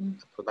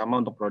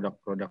 Terutama untuk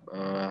produk-produk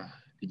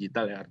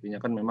digital ya,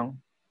 artinya kan memang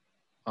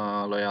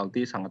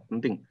loyalty sangat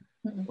penting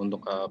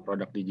untuk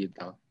produk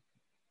digital.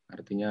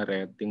 Artinya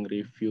rating,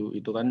 review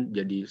itu kan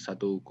jadi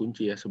satu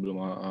kunci ya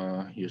sebelum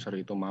user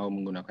itu mau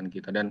menggunakan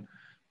kita. Dan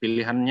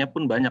pilihannya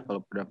pun banyak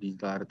kalau produk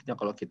digital. Artinya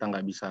kalau kita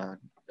nggak bisa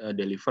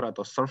deliver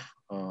atau serve,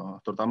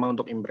 terutama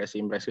untuk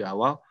impresi-impresi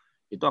awal,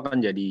 itu akan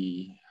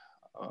jadi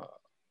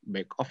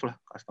back off lah.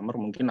 Customer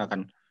mungkin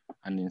akan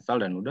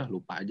uninstall dan udah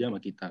lupa aja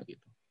sama kita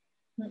gitu.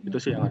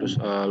 Itu sih yang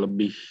harus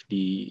lebih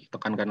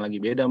ditekankan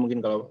lagi. Beda mungkin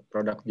kalau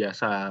produk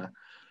jasa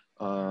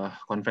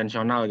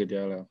konvensional gitu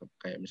ya,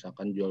 kayak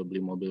misalkan jual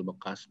beli mobil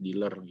bekas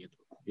dealer gitu.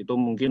 Itu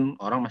mungkin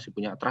orang masih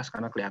punya trust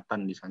karena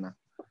kelihatan di sana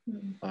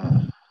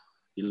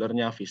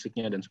dealernya,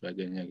 fisiknya dan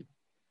sebagainya gitu.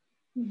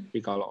 Tapi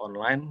kalau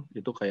online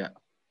itu kayak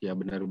ya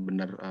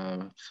benar-benar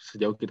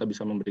sejauh kita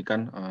bisa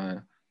memberikan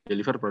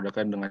deliver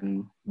produknya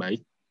dengan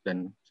baik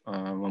dan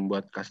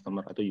membuat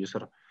customer atau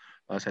user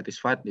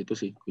satisfied, itu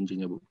sih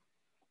kuncinya, Bu.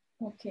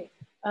 Oke,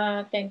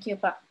 thank you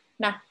Pak.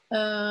 Nah,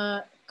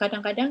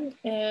 kadang-kadang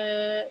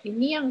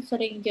ini yang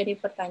sering jadi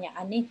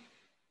pertanyaan nih,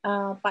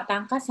 Pak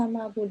Tangkas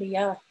sama Bu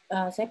Lia,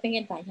 saya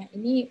pengen tanya,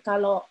 ini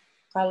kalau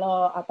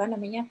apa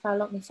namanya,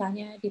 kalau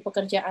misalnya di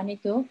pekerjaan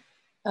itu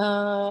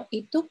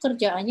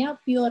kerjaannya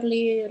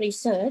purely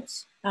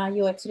research,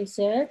 UX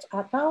research,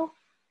 atau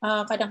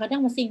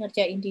kadang-kadang mesti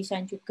ngerjain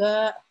desain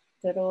juga,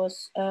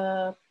 terus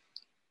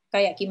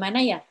kayak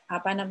gimana ya,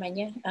 apa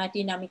namanya,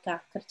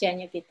 dinamika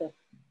kerjanya gitu.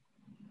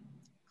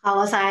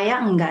 Kalau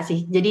saya enggak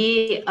sih,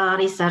 jadi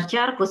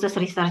researcher, khusus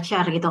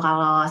researcher gitu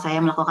kalau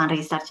saya melakukan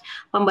research.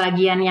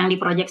 Pembagian yang di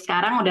project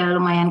sekarang udah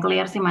lumayan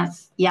clear sih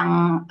Mas,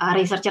 yang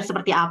researcher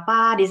seperti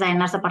apa,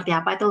 desainer seperti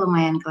apa itu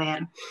lumayan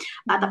clear.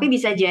 Tapi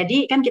bisa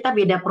jadi kan kita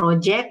beda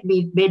project,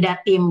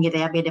 beda tim gitu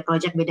ya, beda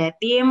project, beda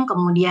tim,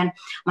 kemudian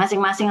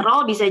masing-masing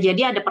role bisa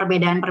jadi ada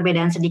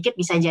perbedaan-perbedaan sedikit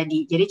bisa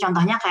jadi. Jadi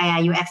contohnya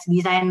kayak UX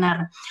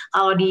designer,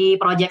 kalau di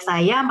project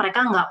saya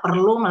mereka nggak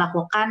perlu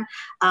melakukan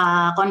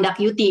conduct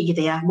UT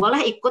gitu ya,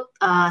 boleh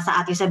ikut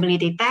saat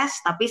usability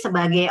test, tapi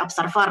sebagai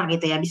observer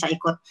gitu ya, bisa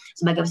ikut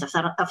sebagai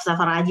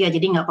observer aja,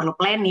 jadi nggak perlu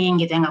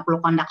planning gitu ya, nggak perlu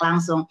conduct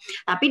langsung.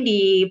 Tapi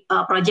di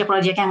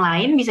project-project yang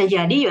lain bisa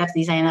jadi UX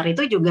designer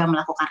itu juga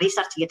melakukan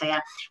research gitu ya,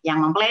 yang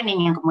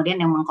memplanning, yang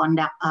kemudian yang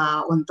mengconduct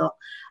untuk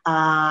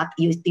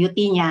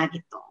UT-nya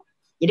gitu.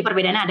 Jadi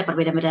perbedaannya ada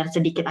perbedaan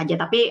sedikit aja,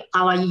 tapi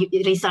kalau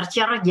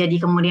researcher jadi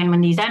kemudian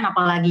mendesain,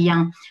 apalagi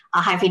yang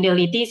high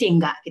fidelity sih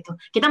enggak gitu.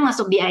 Kita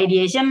masuk di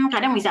ideation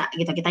kadang bisa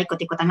gitu, kita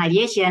ikut-ikutan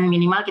ideation,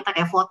 minimal kita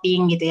kayak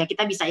voting gitu ya,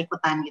 kita bisa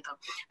ikutan gitu.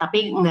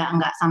 Tapi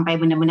enggak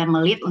sampai benar-benar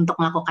melit untuk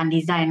melakukan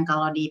desain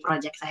kalau di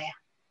project saya.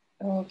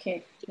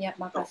 Oke, ya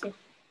makasih.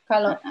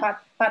 Kalau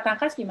Pak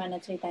Tangkas gimana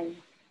ceritanya?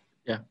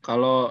 Ya,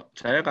 kalau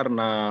saya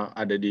karena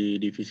ada di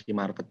divisi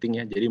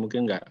marketing ya, jadi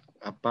mungkin nggak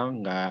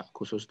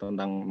khusus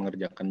tentang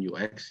mengerjakan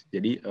UX,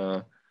 jadi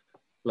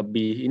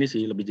lebih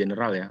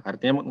general ya.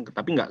 Artinya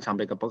tapi nggak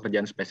sampai ke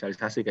pekerjaan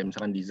spesialisasi kayak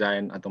misalkan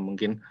desain atau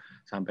mungkin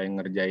sampai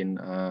ngerjain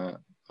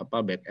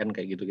back end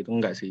kayak gitu-gitu,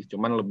 enggak sih.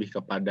 Cuman lebih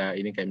kepada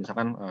ini kayak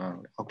misalkan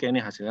oke, ini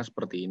hasilnya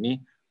seperti ini.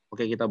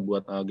 Oke, kita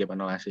buat gap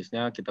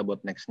analysisnya, kita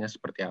buat next-nya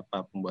seperti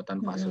apa,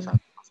 pembuatan fase 1,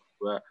 fase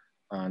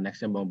 2,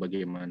 next-nya mau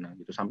bagaimana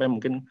gitu. Sampai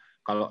mungkin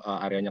kalau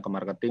areanya ke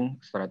marketing,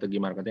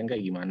 strategi marketing kayak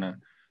gimana,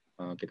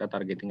 kita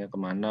targetingnya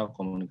kemana,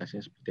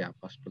 komunikasinya seperti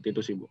apa, seperti itu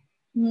sih Bu.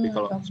 Tapi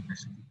kalau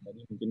spesifik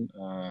tadi mungkin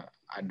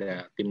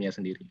ada timnya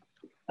sendiri.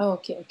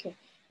 Oke.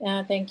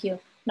 Thank you.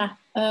 Nah,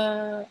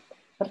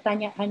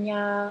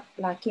 pertanyaannya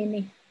lagi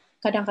nih,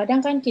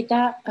 kadang-kadang kan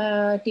kita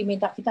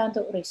diminta kita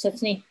untuk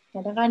research nih.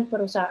 Kadang kan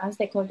perusahaan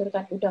stakeholder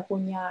kan udah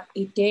punya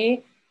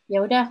ide,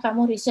 ya udah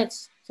kamu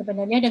research.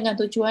 Sebenarnya dengan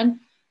tujuan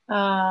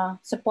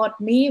support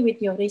me with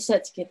your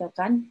research gitu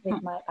kan, with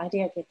my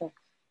idea gitu.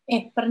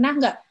 Pernah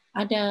nggak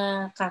ada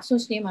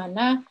kasus di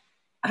mana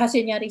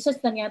hasilnya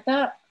research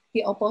ternyata di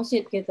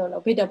opposite gitu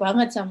loh, beda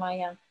banget sama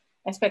yang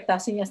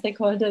ekspektasinya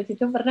stakeholder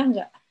gitu, pernah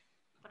nggak?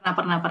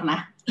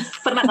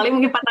 Pernah kali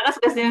mungkin Pak Tangkas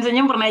sudah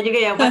senyum-senyum, pernah juga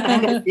ya Pak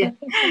Tangkas ya.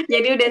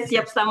 Jadi udah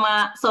siap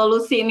sama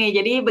solusi nih.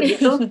 Jadi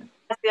begitu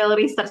hasil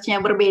research-nya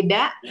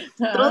berbeda,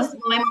 terus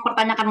mulai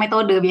mempertanyakan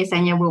metode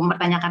biasanya Bu,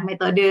 mempertanyakan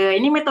metode.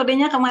 Ini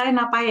metodenya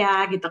kemarin apa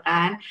ya gitu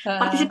kan?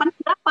 Partisipan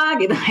berapa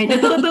gitu.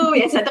 Itu tuh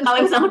biasa tuh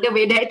kalau misalnya udah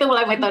beda itu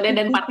mulai metode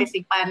dan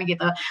partisipan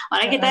gitu.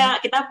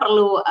 Makanya kita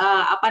perlu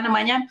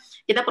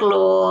kita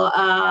perlu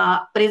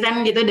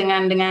present gitu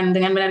dengan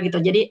benar gitu.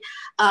 Jadi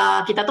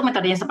kita tuh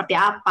metodenya seperti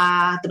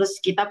apa,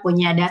 terus kita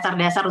punya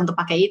dasar-dasar untuk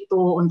pakai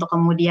itu, untuk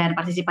kemudian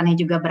partisipannya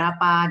juga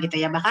berapa gitu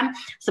ya. Bahkan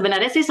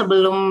sebenarnya sih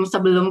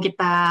sebelum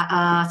kita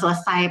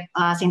selesai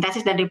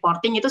sintesis dan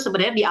reporting itu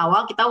sebenarnya di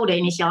awal kita udah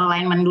initial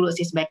alignment dulu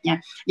sih sebaiknya.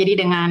 Jadi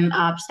dengan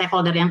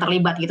stakeholder yang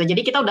terlibat gitu.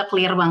 Jadi kita udah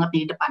clear banget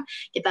di depan.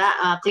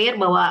 Kita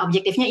clear bahwa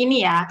objektifnya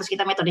ini ya, terus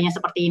kita metodenya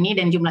seperti ini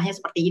dan jumlahnya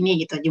seperti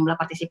ini gitu, jumlah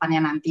partisipannya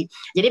nanti.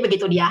 Jadi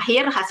begitu di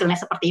akhir hasilnya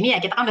seperti ini ya,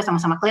 kita kan udah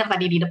sama-sama clear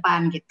tadi di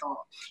depan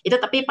gitu. Itu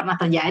tapi pernah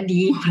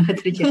terjadi.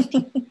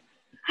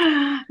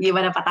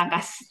 Gimana Pak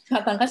Tangkas?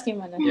 Pak Tangkas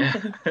gimana?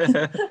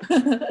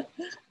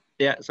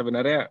 Ya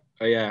sebenarnya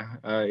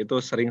itu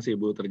sering sih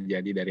Bu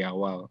terjadi dari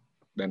awal,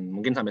 dan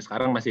mungkin sampai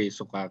sekarang masih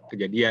suka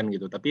kejadian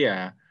gitu. Tapi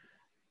ya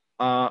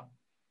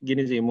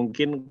gini sih,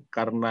 mungkin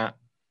karena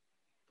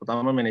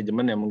terutama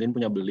manajemen yang mungkin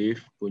punya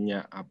belief,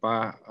 punya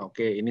apa,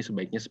 oke, ini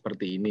sebaiknya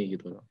seperti ini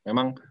gitu.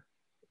 Memang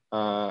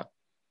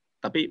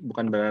tapi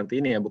bukan berarti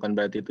ini ya, bukan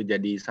berarti itu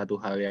jadi satu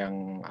hal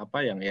yang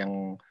apa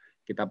yang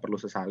kita perlu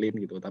sesalin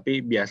gitu.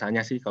 Tapi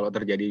biasanya sih kalau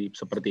terjadi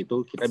seperti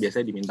itu, kita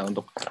biasanya diminta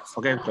untuk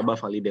oke, coba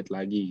validate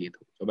lagi gitu.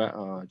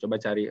 Coba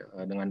cari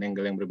dengan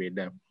angle yang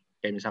berbeda.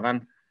 Kayak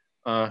misalkan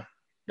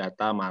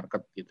data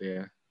market gitu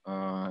ya.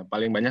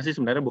 Paling banyak sih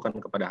sebenarnya bukan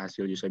kepada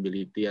hasil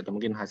usability atau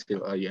mungkin hasil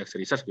UX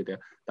research gitu ya,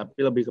 tapi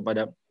lebih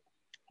kepada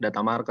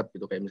data market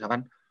gitu. Kayak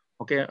misalkan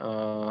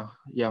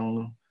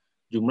yang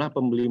jumlah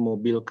pembeli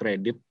mobil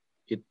kredit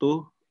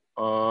itu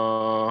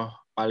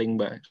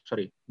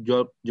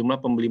jumlah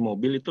pembeli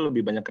mobil itu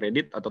lebih banyak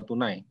kredit atau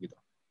tunai gitu.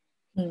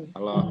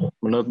 Kalau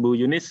menurut Bu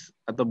Yunis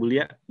atau Bu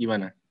Lia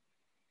gimana?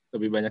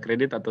 Lebih banyak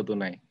kredit atau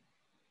tunai?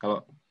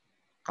 Kalau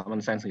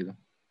common sense gitu.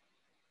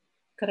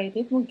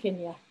 Kredit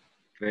mungkin ya.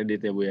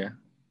 Kredit ya Bu ya.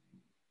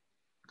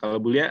 Kalau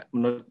Bu Lia,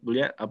 menurut Bu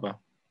Lia apa?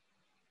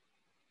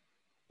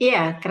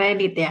 Iya,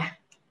 kredit ya.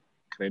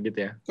 Kredit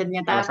ya.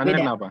 Ternyata alasannya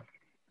beda. Kenapa?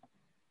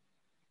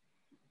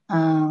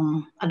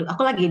 Aduh,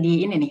 aku lagi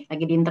di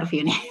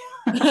interview nih.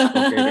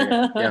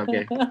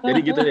 Oke. Jadi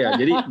gitu ya.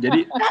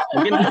 Jadi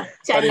mungkin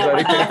sorry.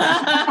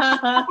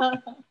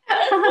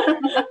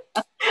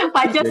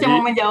 Pak Jos yang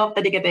mau menjawab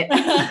tadi katanya.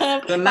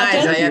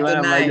 Tunai, saya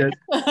tunai.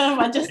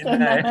 Pak Jos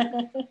tunai.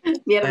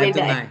 Biar Saya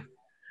beda.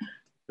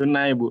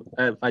 Tunai Bu,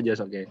 Pak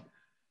Jos oke.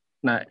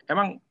 Nah,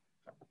 emang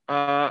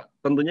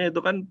tentunya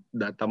itu kan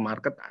data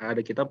market,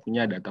 kita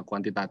punya data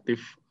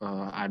kuantitatif,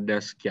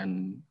 ada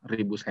sekian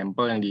ribu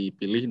sampel yang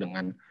dipilih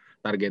dengan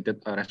targeted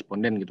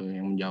responden gitu,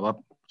 yang menjawab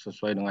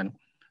sesuai dengan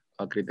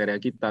kriteria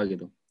kita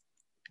gitu.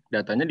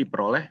 Datanya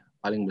diperoleh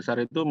paling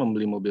besar itu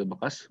membeli mobil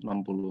bekas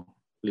 65%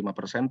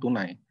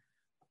 tunai,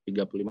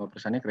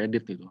 35%-nya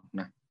kredit gitu.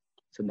 Nah,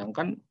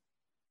 sedangkan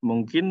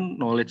mungkin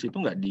knowledge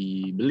itu nggak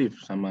di-believe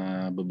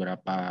sama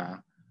beberapa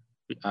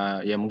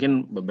ya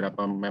mungkin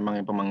beberapa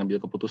memang yang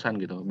pengambil keputusan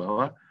gitu,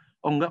 bahwa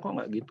kok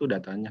nggak gitu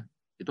datanya.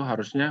 Itu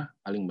harusnya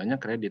paling banyak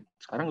kredit.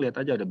 Sekarang lihat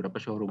aja ada berapa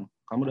showroom.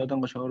 Kamu datang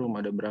ke showroom,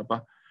 ada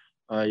berapa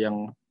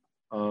yang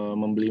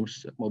membeli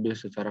mobil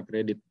secara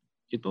kredit.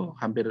 Itu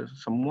hampir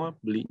semua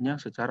belinya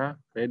secara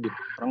kredit.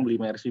 Orang beli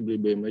Mercy,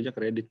 beli BMW aja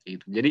kredit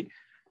gitu. Jadi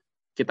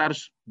kita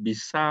harus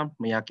bisa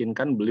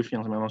meyakinkan belief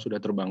yang memang sudah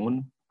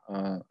terbangun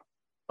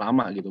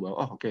lama gitu,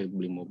 bahwa oke,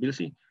 beli mobil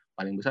sih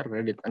paling besar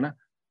kredit. Karena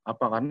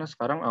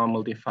sekarang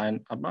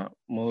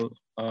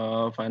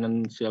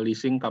financial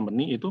leasing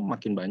company itu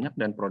makin banyak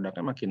dan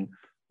produknya makin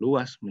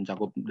luas,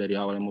 mencakup dari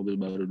awalnya mobil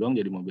baru doang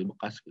jadi mobil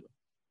bekas gitu.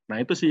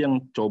 Nah, itu sih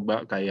yang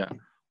coba kayak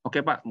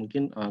oke Pak,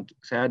 mungkin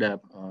saya ada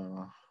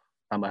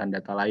tambahan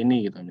data lain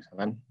nih gitu,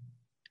 misalkan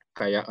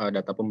kayak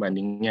data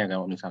pembandingnya,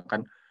 kalau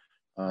misalkan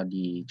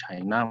di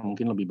China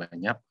mungkin lebih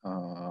banyak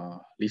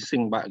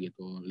leasing Pak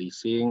gitu.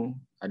 Leasing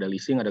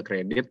ada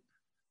kredit.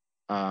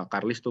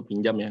 Car lease tuh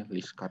pinjam ya,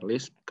 car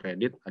lease,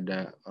 kredit,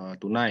 ada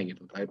tunai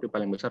gitu. Tapi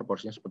paling besar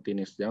porsinya seperti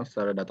ini. Sedang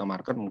secara data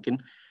market mungkin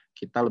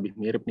kita lebih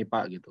mirip nih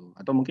Pak gitu.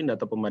 Atau mungkin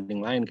data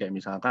pembanding lain kayak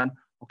misalkan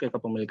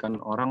kepemilikan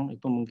orang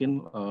itu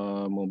mungkin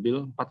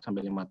mobil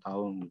 4-5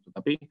 tahun gitu.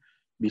 Tapi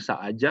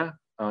bisa aja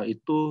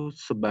itu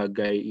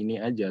sebagai ini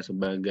aja,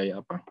 sebagai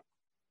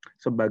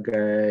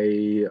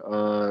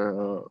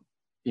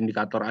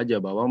indikator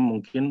aja bahwa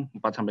mungkin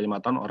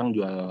 4-5 tahun orang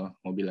jual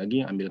mobil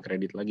lagi, ambil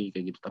kredit lagi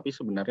kayak gitu. Tapi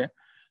sebenarnya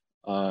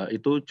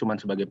itu cuma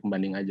sebagai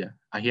pembanding aja.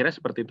 Akhirnya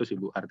seperti itu sih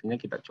Bu. Artinya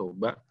kita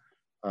coba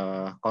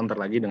counter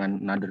lagi dengan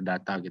another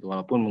data gitu.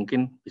 Walaupun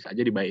mungkin bisa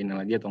aja dibayarin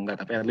lagi atau enggak,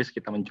 tapi at least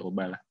kita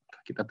mencoba lah.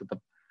 Kita tetap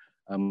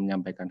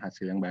menyampaikan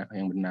hasil yang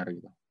benar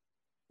gitu.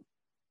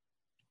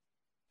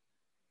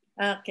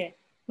 Oke,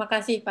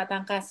 makasih Pak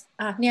Tangkas.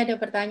 Ini ada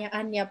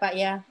pertanyaan ya Pak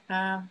ya.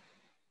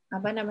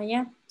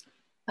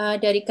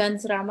 Dari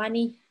Gansrama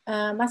nih,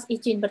 Mas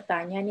izin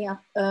bertanya nih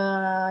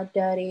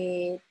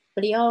dari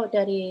beliau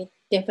dari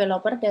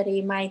developer dari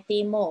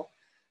MyTimo.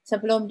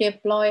 Sebelum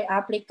deploy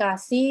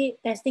aplikasi,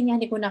 testing yang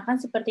digunakan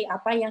seperti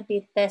apa yang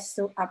dites?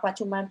 Apa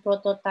cuma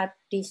prototype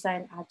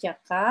desain aja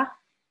kah?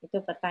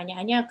 Itu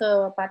pertanyaannya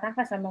ke Pak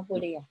Tangkas sama Bu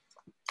Lia.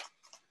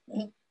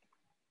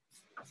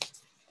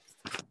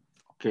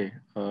 Oke,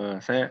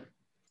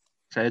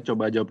 saya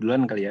coba jawab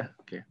duluan kali ya.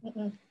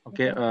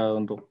 Oke,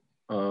 untuk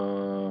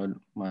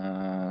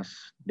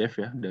Mas Dev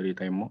ya dari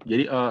Temo.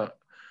 Jadi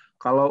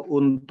kalau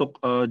untuk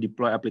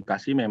deploy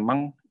aplikasi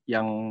memang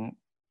yang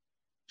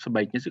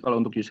sebaiknya sih kalau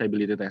untuk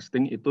usability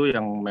testing itu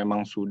yang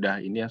memang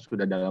sudah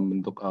sudah dalam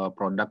bentuk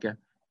produk ya,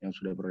 yang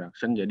sudah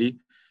production. Jadi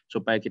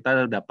supaya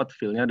kita dapat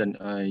feel-nya dan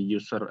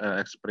user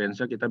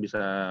experience-nya kita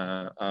bisa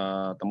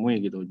temui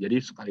gitu.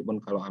 Jadi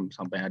sekalipun kalau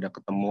sampai ada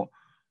ketemu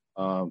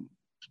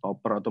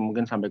stopper atau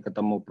mungkin sampai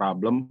ketemu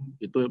problem,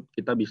 itu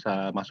kita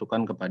bisa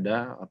masukkan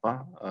kepada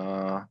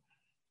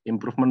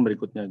improvement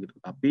berikutnya gitu.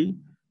 Tapi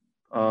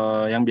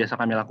yang biasa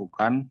kami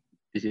lakukan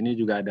di sini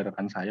juga ada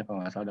rekan saya kalau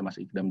nggak salah, ada Mas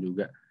Ikdam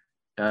juga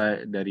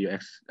dari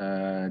UX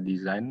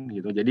design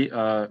gitu. Jadi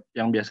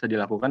yang biasa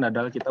dilakukan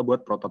adalah kita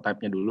buat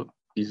prototipe-nya dulu,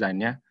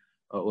 desainnya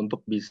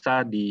untuk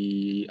bisa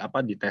di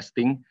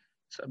testing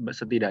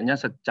setidaknya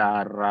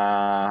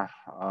secara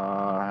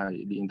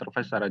di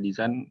interface, secara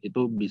desain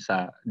itu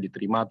bisa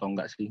diterima atau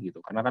enggak sih gitu.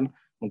 Karena kan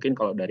mungkin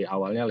kalau dari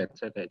awalnya, let's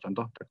say kayak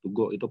contoh Track to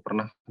Go itu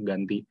pernah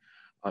ganti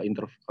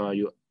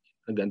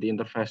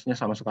interface-nya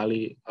sama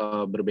sekali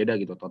berbeda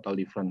gitu, total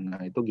different.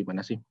 Nah itu gimana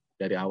sih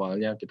dari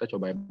awalnya kita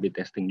coba A/B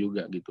testing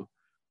juga gitu.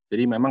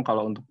 Jadi memang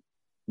kalau untuk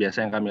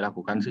biasa yang kami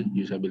lakukan sih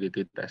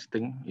usability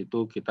testing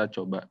itu kita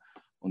coba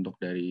untuk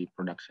dari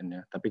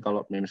production-nya. Tapi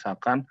kalau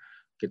misalkan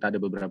kita ada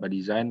beberapa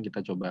desain, kita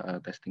coba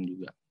testing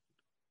juga.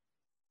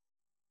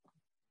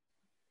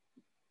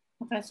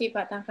 Terima kasih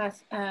Pak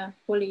Tangkas.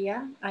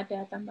 Kuliah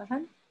ada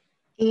tambahan?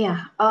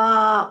 Iya,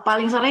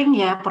 paling sering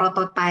ya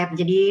prototype.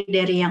 Jadi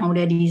dari yang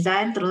udah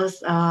desain,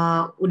 terus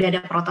udah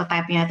ada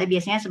prototype-nya. Tapi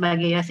biasanya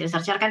sebagai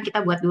researcher kan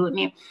kita buat dulu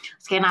nih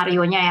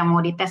skenario-nya yang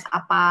mau dites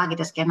apa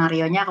gitu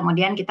skenario-nya.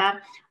 Kemudian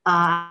kita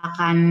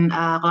akan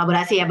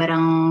kolaborasi ya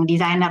bareng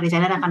desainer.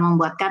 Desainer akan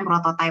membuatkan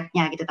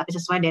prototype-nya gitu. Tapi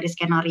sesuai dari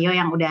skenario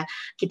yang udah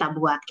kita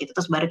buat gitu.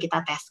 Terus baru kita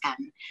teskan.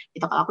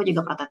 Itu kalau aku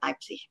juga prototype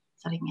sih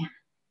seringnya.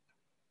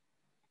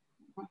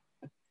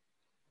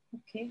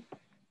 Oke.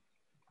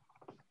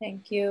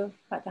 Thank you,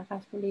 Pak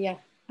Tangkas Kuliah.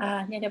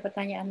 Ini ada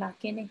pertanyaan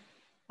lagi nih.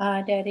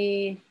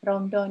 Dari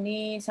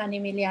Romdoni Sani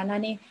Miliana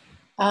nih.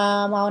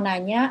 Mau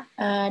nanya,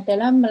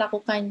 dalam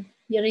melakukan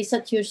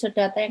research user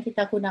data yang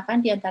kita gunakan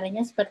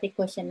diantaranya seperti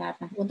kuesioner.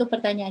 Nah, untuk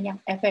pertanyaan yang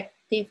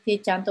efektif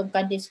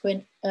dicantumkan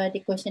di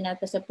kuesioner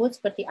tersebut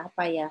seperti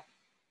apa ya?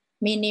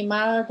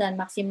 Minimal dan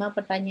maksimal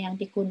pertanyaan yang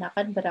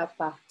digunakan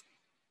berapa?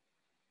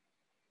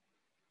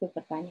 Itu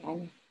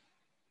pertanyaannya.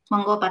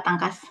 Monggo Pak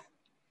Tangkas.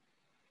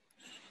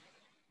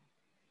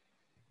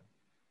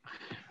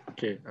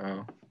 Oke,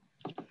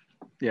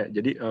 ya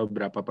jadi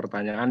berapa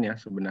pertanyaan ya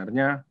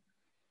sebenarnya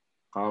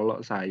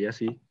kalau saya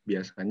sih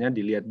biasanya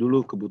dilihat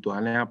dulu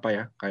kebutuhannya apa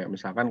ya. Kayak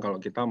misalkan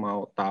kalau kita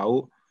mau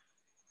tahu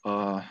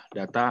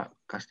data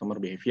customer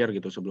behavior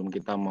gitu sebelum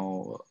kita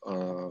mau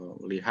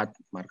lihat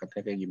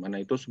marketnya kayak gimana,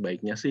 itu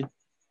sebaiknya sih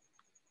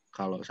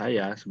kalau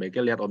saya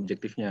sebaiknya lihat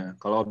objektifnya.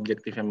 Kalau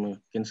objektifnya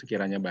mungkin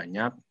sekiranya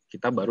banyak,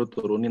 kita baru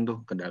turunin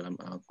tuh ke dalam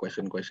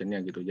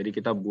question-questionnya gitu. Jadi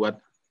kita buat,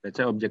 let's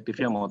say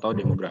objektifnya mau tahu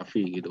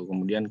demografi gitu.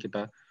 Kemudian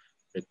kita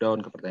breakdown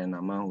ke pertanyaan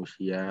nama,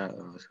 usia,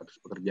 status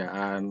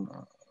pekerjaan,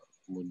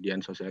 kemudian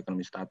sosial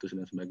ekonomi status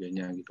dan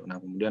sebagainya gitu. Nah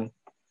kemudian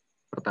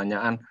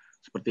pertanyaan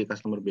seperti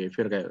customer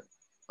behavior kayak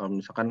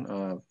misalkan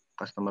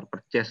customer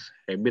purchase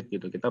habit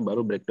gitu, kita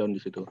baru breakdown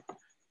di situ.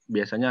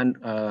 Biasanya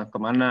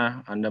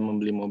kemana Anda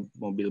membeli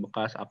mobil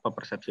bekas, apa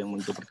persepsi yang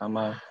muncul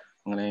pertama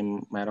mengenai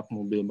merek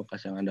mobil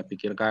bekas yang Anda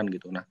pikirkan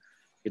gitu. Nah,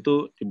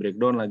 itu di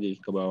breakdown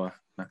lagi ke bawah.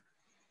 Nah,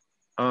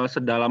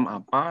 sedalam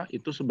apa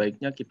itu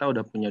sebaiknya kita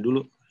udah punya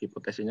dulu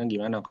hipotesisnya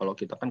gimana. Kalau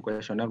kita kan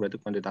kuesioner berarti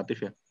kuantitatif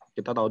ya.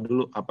 Kita tahu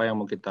dulu apa yang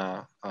mau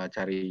kita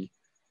cari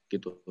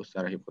gitu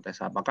secara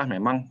hipotesa. Apakah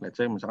memang let's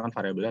say misalkan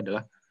variabelnya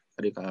adalah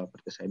tadi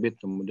purchase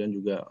habit, kemudian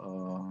juga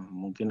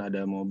mungkin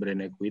ada mau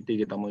brand equity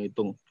kita mau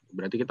hitung.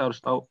 Berarti kita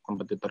harus tahu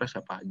kompetitornya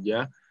siapa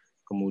aja,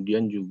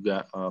 kemudian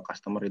juga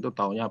customer itu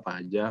taunya apa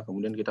aja,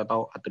 kemudian kita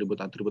tahu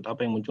atribut-atribut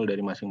apa yang muncul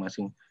dari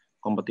masing-masing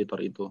kompetitor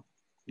itu.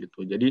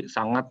 Gitu. Jadi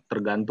sangat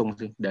tergantung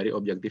sih dari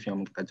objektif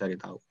yang kita cari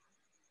tahu.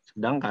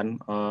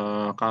 Sedangkan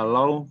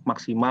kalau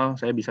maksimal,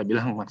 saya bisa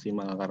bilang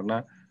maksimal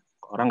karena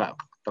orang nggak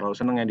terlalu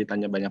senang ya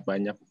ditanya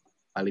banyak-banyak.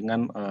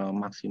 Palingan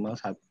maksimal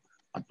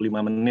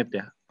 45 menit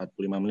ya,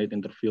 45 menit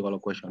interview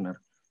kalau kuesioner.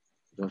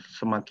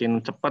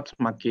 Semakin cepat,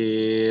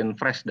 semakin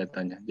fresh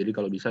datanya. Jadi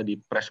kalau bisa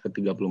di-press ke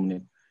 30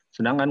 menit.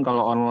 Sedangkan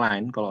kalau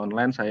online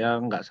saya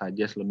nggak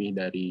suggest lebih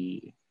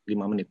dari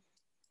 5 menit.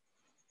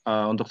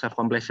 Untuk self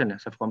completion ya,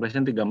 self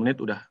completion 3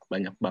 menit udah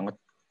banyak banget.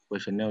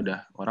 Questionnya udah,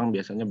 orang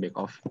biasanya back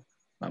off,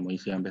 nggak mau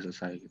isi sampai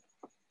selesai. Gitu.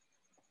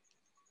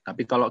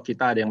 Tapi kalau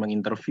kita ada yang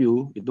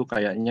menginterview, itu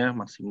kayaknya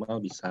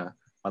maksimal bisa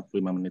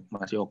 45 menit.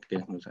 Masih oke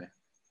menurut saya.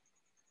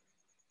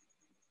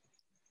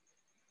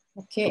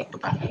 Oke.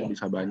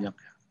 Bisa banyak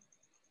ya.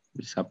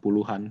 Bisa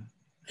puluhan.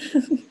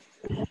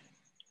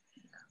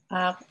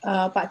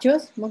 Pak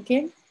Jos,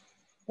 mungkin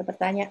ada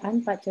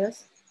pertanyaan Pak Jos?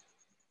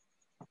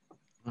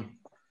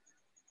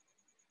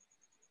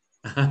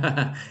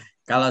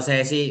 Kalau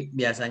saya sih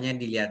biasanya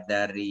dilihat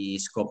dari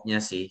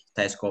scope-nya sih,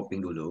 saya scoping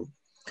dulu.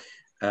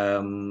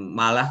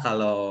 Malah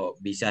kalau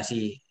bisa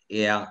sih,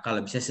 ya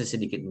kalau bisa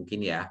sesedikit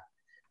mungkin ya.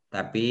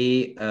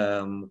 Tapi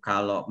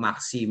kalau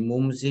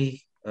maksimum sih,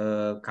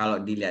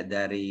 kalau dilihat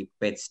dari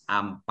page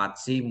 4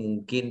 sih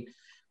mungkin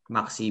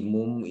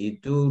maksimum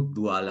itu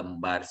 2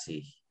 lembar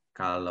sih.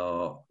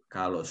 Kalau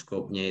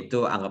scope-nya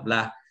itu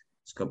anggaplah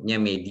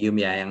scope-nya medium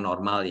ya, yang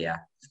normal ya.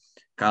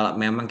 Kalau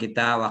memang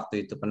kita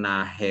waktu itu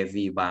pernah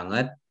heavy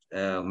banget,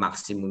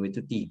 maksimum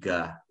itu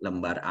 3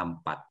 lembar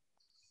A4.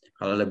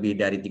 Kalau lebih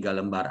dari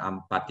 3 lembar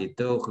A4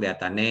 itu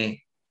kelihatannya,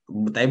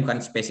 tapi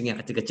bukan spacing yang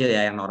kecil-kecil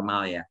ya, yang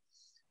normal ya.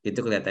 Itu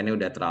kelihatannya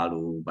udah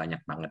terlalu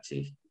banyak banget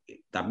sih.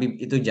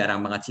 Tapi itu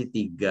jarang banget sih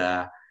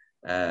 3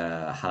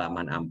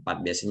 halaman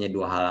A4. Biasanya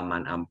 2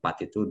 halaman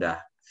A4 itu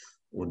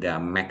udah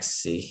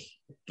max sih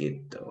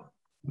gitu.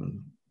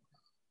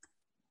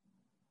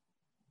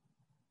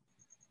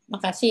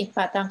 Makasih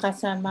Pak Tangka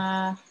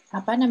sama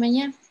apa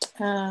namanya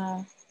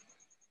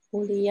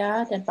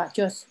Bulia dan Pak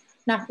Jos.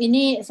 Nah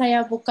ini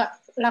saya buka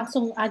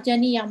langsung aja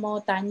nih yang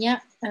mau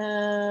tanya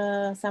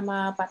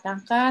sama Pak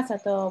Tangkas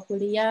atau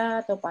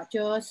Bulia atau Pak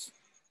Jos.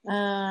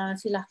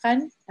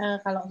 Silahkan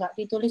kalau nggak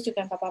ditulis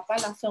juga nggak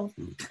apa-apa, langsung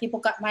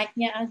dibuka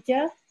mic-nya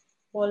aja.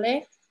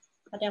 Boleh?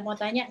 Ada yang mau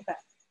tanya nggak?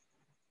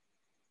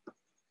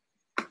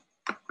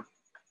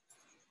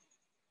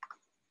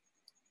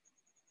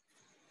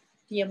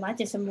 Diam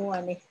aja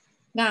semua nih.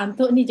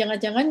 Ngantuk nih,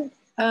 jangan-jangan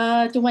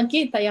cuman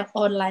kita yang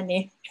online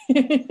nih.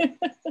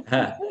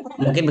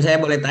 Mungkin saya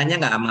boleh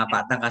tanya nggak sama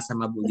Pak Tangkas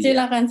sama Bu Lia?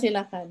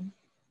 Silakan.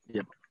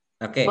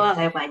 Oke.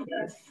 Boleh Pak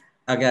Jos.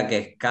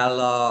 Oke.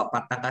 Kalau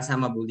Pak Tangkas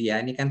sama Bu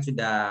Lia ini kan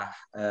sudah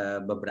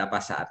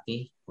beberapa saat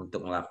nih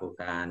untuk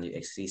melakukan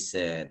UX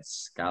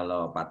research.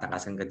 Kalau Pak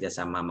Tangkas kan kerja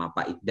sama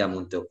Pak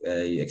Idam untuk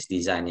UX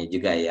design-nya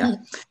juga ya.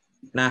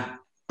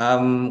 Nah,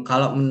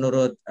 kalau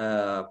menurut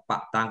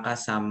Pak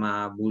Tangkas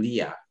sama Bu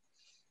Lia,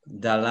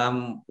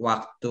 dalam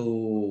waktu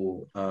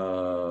 5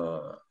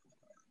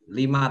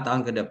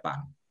 tahun ke depan,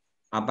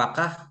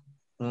 apakah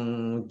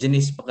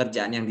jenis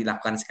pekerjaan yang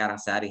dilakukan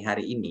sekarang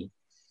sehari-hari ini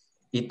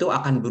itu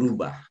akan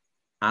berubah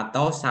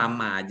atau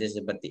sama aja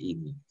seperti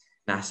ini?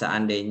 Nah,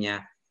 seandainya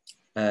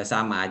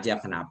sama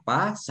aja,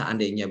 kenapa?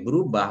 Seandainya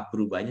berubah,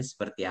 berubahnya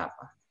seperti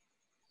apa?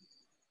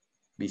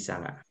 Bisa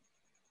nggak?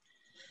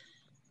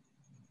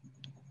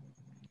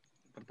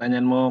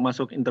 Pertanyaan mau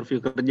masuk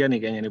interview kerja nih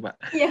kayaknya nih Pak.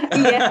 Iya.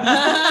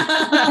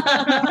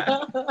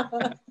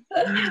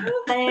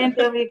 Kayak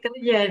interview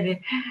kerja deh.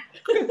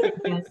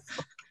 Yes.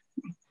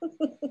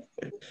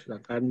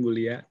 Silakan Bu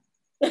Lia.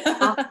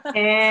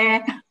 Oke.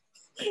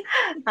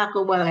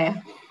 Aku boleh.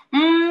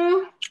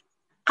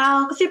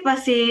 Kalau aku sih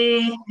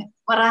pasti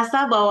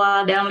merasa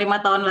bahwa dalam 5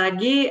 tahun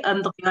lagi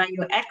untuk UI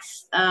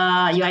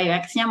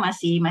UX-nya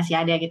masih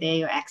ada gitu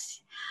ya UX.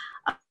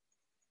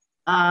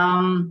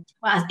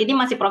 Ini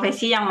masih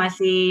profesi yang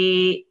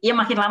masih ya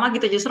makin lama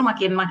gitu justru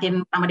makin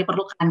lama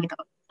diperlukan gitu.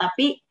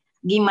 Tapi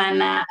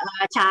gimana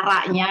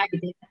caranya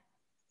gitu ya.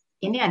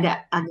 Ini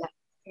agak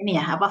ini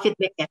ya apa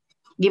feedback ya.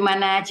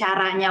 Gimana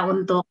caranya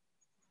untuk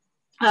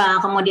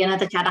kemudian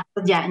atau cara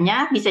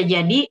kerjanya bisa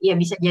jadi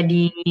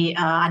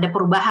ada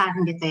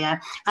perubahan gitu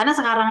ya. Karena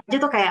sekarang aja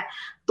tuh kayak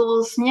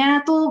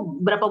tools-nya tuh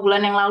berapa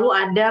bulan yang lalu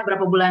ada,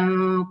 berapa bulan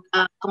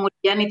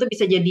kemudian itu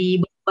bisa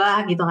jadi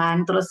berubah gitu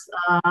kan. Terus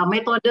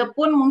metode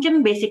pun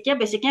mungkin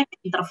basicnya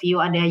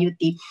interview ada UT.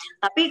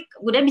 Tapi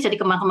udah bisa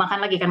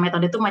dikembang-kembangkan lagi kan,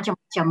 metode itu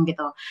macam-macam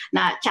gitu.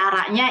 Nah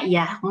caranya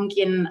ya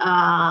mungkin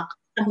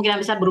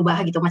kemungkinan besar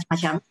berubah gitu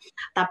macam-macam.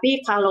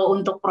 Tapi kalau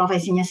untuk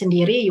profesinya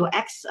sendiri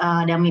UX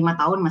dalam 5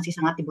 tahun masih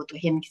sangat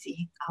dibutuhin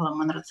sih kalau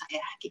menurut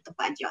saya gitu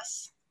Pak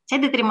Jos.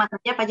 Saya diterima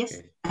kerja Pak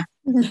Jos.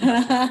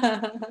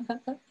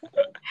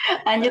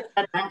 Lanjut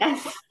Pak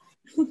Tangkas.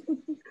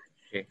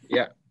 Oke,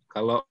 ya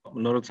kalau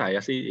menurut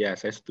saya sih ya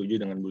saya setuju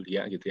dengan Bu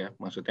Lia gitu ya.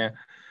 Maksudnya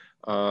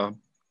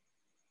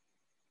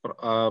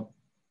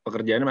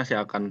pekerjaan masih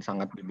akan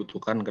sangat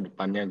dibutuhkan ke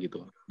depannya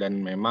gitu,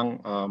 dan memang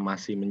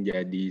masih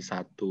menjadi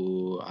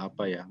satu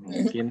apa ya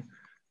mungkin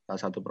salah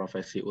satu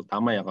profesi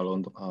utama ya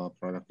kalau untuk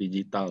produk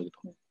digital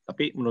gitu.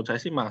 Tapi menurut saya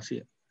sih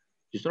masih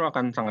justru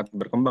akan sangat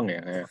berkembang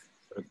ya. Kayak,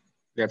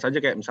 lihat saja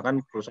kayak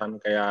misalkan perusahaan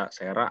kayak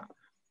Sera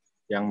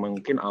yang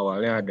mungkin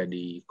awalnya ada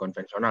di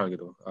konvensional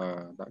gitu,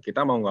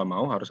 kita mau nggak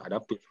mau harus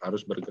adaptif,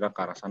 harus bergerak ke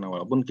arah sana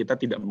walaupun kita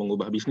tidak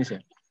mengubah bisnis ya.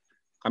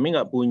 Kami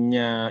nggak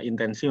punya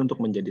intensi untuk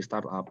menjadi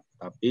startup,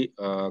 tapi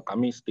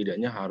kami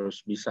setidaknya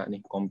harus bisa nih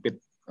compete,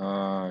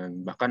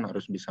 bahkan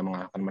harus bisa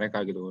mengalahkan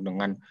mereka gitu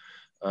dengan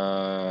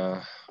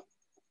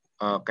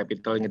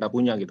capital yang kita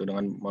punya gitu,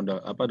 dengan modal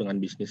dengan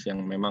bisnis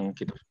yang memang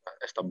kita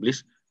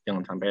establish,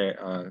 jangan sampai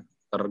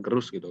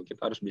tergerus gitu.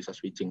 Kita harus bisa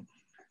switching.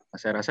 Nah,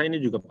 saya rasa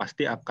ini juga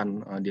pasti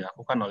akan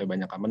dilakukan oleh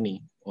banyak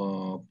company.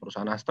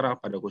 Perusahaan Astra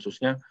pada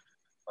khususnya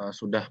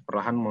sudah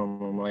perlahan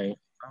mulai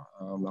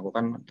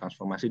melakukan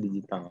transformasi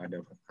digital.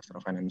 Ada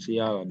Astra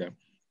Financial, ada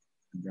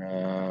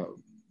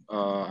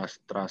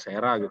Astra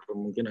Sera gitu,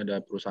 mungkin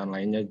ada perusahaan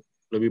lainnya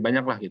lebih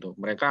banyak lah gitu.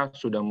 Mereka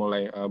sudah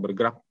mulai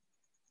bergerak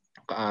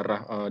ke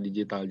arah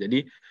digital.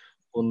 Jadi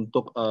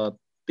untuk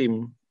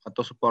tim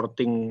atau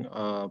supporting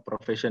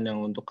profession yang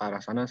untuk ke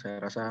arah sana saya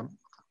rasa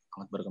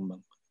sangat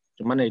berkembang.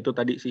 Cuman ya itu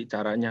tadi sih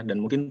caranya,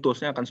 dan mungkin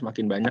tools-nya akan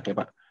semakin banyak ya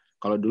Pak.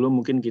 Kalau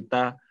dulu mungkin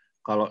kita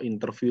kalau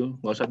interview,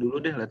 nggak usah dulu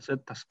deh, let's say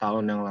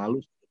setahun yang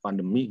lalu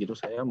pandemi gitu,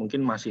 saya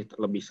mungkin masih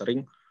lebih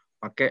sering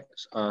pakai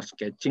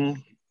sketching,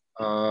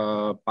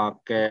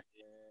 pakai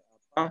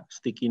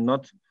sticky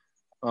notes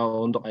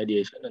untuk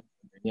ideation dan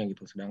sebagainya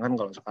gitu. Sedangkan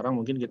kalau sekarang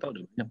mungkin kita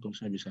udah banyak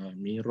toolsnya, bisa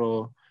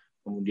Miro,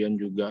 kemudian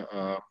juga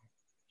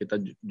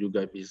kita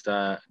juga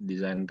bisa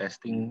design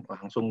testing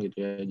langsung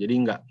gitu ya.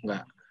 Jadi nggak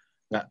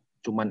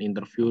cuman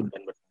interview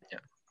dan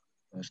bertanya.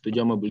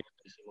 Setuju sama beliau,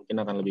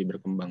 mungkin akan lebih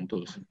berkembang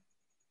tools.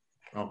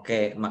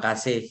 Oke,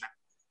 makasih.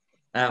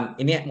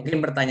 Ini mungkin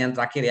pertanyaan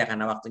terakhir ya,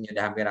 karena waktunya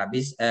udah hampir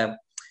habis.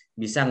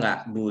 Bisa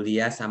nggak Bu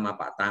Lia sama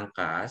Pak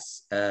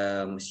Tangkas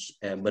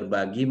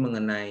berbagi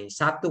mengenai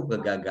satu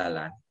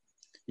kegagalan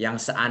yang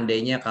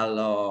seandainya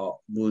kalau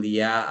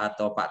Bulia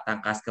atau Pak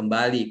Tangkas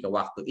kembali ke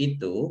waktu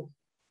itu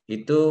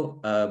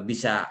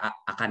bisa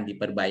akan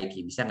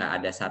diperbaiki. Bisa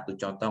nggak ada satu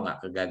contoh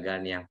nggak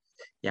kegagalan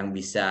yang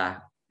bisa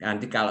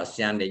nanti kalau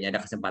seandainya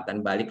ada kesempatan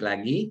balik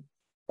lagi,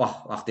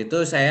 wah waktu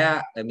itu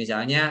saya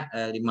misalnya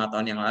 5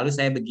 tahun yang lalu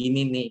saya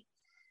begini nih.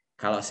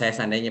 Kalau saya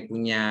seandainya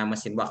punya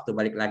mesin waktu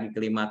balik lagi ke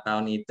 5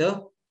 tahun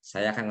itu,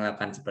 saya akan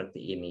melakukan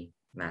seperti ini.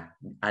 Nah,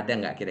 ada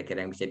nggak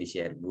kira-kira yang bisa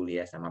di-share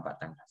Bulia sama Pak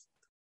Tangkas?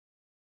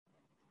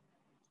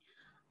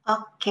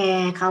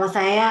 Oke, kalau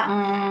saya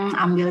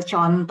ambil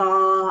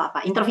contoh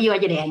interview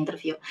aja deh ya,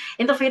 interview.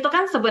 Interview itu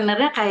kan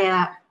sebenarnya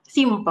kayak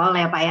simple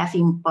ya Pak ya,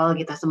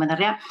 simple gitu.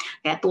 Sebenarnya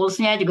kayak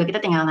tools-nya juga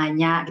kita tinggal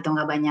nanya gitu,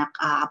 nggak banyak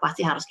apa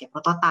sih harus kayak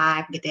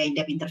prototype gitu ya,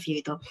 in-depth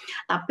interview itu.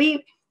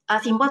 Tapi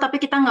simple tapi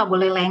kita nggak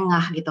boleh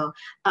lengah gitu.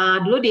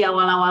 Dulu di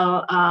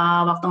awal-awal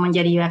waktu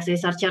menjadi UX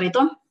researcher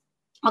itu,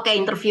 oke,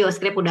 interview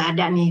skrip udah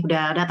ada nih,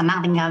 udah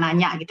tenang tinggal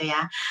nanya gitu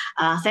ya.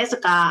 Saya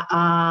suka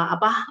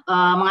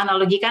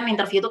menganalogikan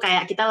interview itu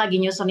kayak kita lagi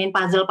nyusunin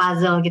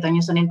puzzle gitu,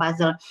 nyusunin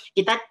puzzle.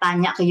 Kita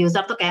tanya ke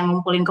user tuh kayak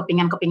ngumpulin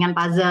kepingan-kepingan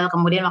puzzle,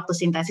 kemudian waktu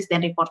sintesis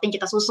dan reporting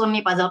kita susun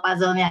nih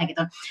puzzle-puzzlenya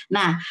gitu.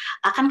 Nah,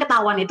 akan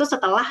ketahuan itu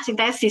setelah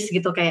sintesis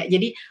gitu kayak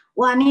jadi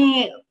wah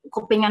nih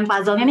kepingan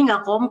puzzle-nya nih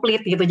nggak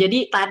komplit gitu.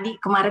 Jadi tadi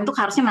kemarin tuh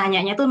harusnya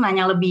nanyanya tuh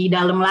nanya lebih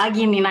dalam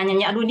lagi nih,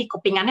 nanyanya aduh nih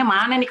kepingannya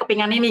mana nih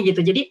kepingan ini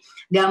gitu. Jadi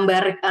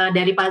gambar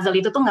dari puzzle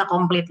itu tuh nggak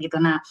komplit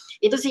gitu. Nah,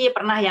 itu sih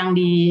pernah yang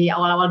di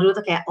awal-awal dulu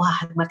tuh kayak,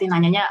 wah berarti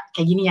nanyanya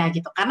kayak gini ya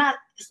gitu. Karena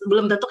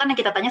belum tentu kan yang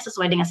kita tanya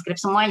sesuai dengan skrip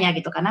semuanya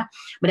gitu. Karena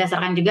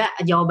berdasarkan juga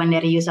jawaban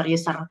dari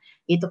user-user.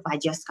 Itu Pak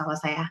Jos kalau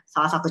saya,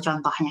 salah satu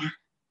contohnya.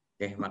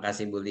 Oke,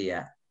 makasih Bu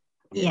Lia.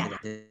 Iya.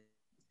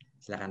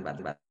 Silakan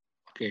Pak.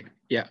 Oke,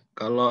 ya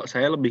kalau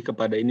saya lebih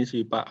kepada ini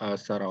sih Pak,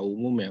 secara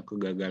umum ya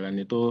kegagalan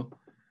itu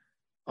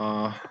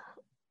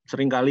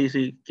seringkali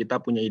sih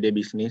kita punya ide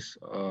bisnis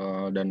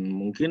dan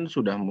mungkin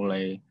sudah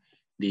mulai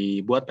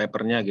dibuat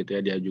papernya gitu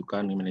ya,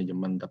 diajukan ke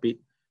manajemen,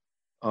 tapi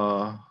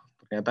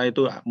ternyata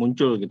itu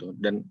muncul gitu.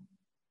 Dan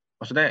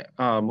maksudnya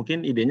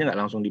mungkin idenya nggak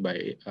langsung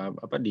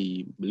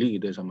dibeli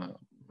gitu ya sama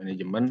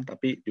manajemen,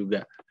 tapi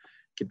juga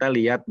kita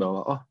lihat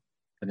bahwa oh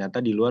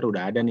ternyata di luar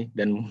udah ada nih,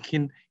 dan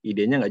mungkin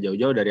idenya nggak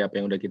jauh-jauh dari apa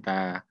yang udah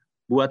kita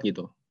buat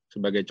gitu.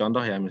 Sebagai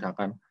contoh ya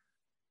misalkan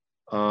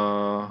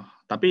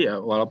tapi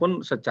ya walaupun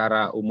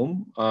secara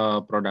umum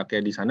produknya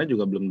di sana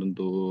juga belum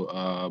tentu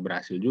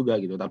berhasil juga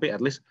gitu, tapi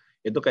at least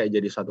itu kayak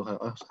jadi satu hal,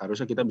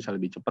 harusnya kita bisa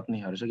lebih cepat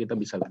nih, harusnya kita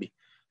bisa lebih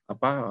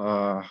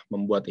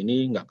membuat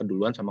ini nggak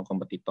keduluan sama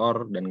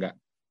kompetitor, dan nggak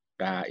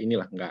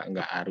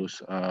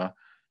harus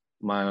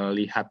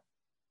melihat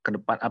ke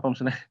depan,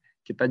 maksudnya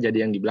kita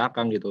jadi yang di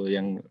belakang gitu,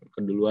 yang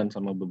keduluan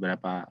sama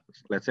beberapa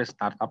let's say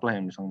startup lah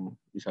yang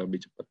bisa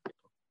lebih cepat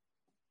gitu.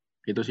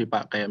 Itu sih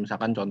Pak, kayak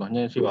misalkan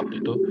contohnya sih waktu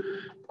itu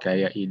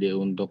kayak ide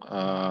untuk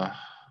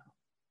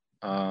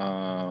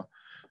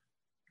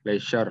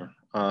leisure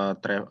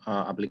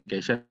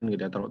application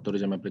gitu ya,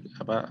 tourism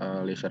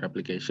leisure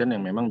application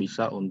yang memang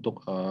bisa untuk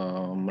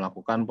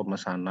melakukan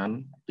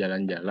pemesanan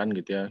jalan-jalan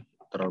gitu ya,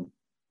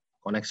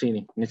 terkoneksi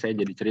nih. Ini saya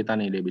jadi cerita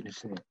nih ide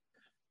bisnisnya.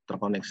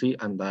 Terkoneksi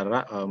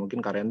antara mungkin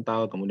car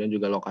rental, kemudian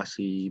juga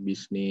lokasi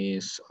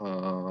bisnis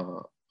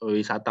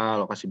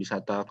lokasi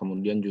wisata,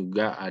 kemudian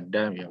juga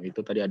ada yang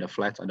itu tadi ada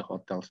flights, ada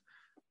hotels,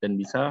 dan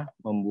bisa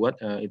membuat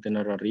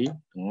itinerary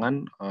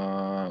dengan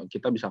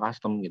kita bisa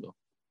custom gitu,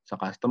 bisa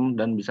custom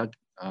dan bisa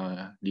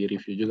di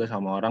review juga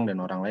sama orang, dan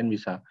orang lain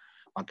bisa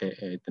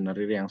pakai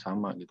itinerary yang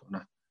sama gitu.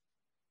 Nah,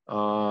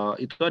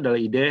 itu adalah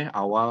ide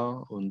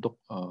awal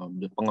untuk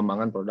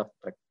pengembangan produk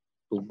Trek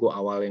to Go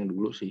awal yang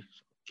dulu sih.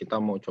 Kita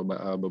mau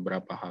coba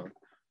beberapa hal,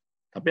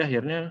 tapi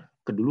akhirnya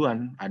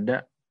keduluan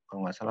ada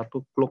kalau nggak salah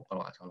tuh Klook,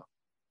 kalau nggak salah.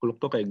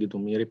 Klook tuh kayak gitu,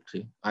 mirip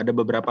sih. Ada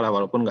beberapa lah,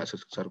 walaupun nggak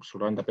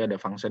keseluruhan, tapi ada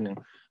function yang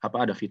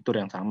ada fitur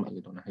yang sama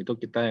gitu. Nah, itu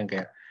kita yang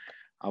kayak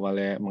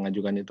awalnya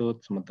mengajukan itu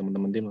sama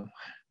teman-teman tim,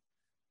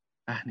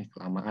 nih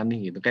kelamaan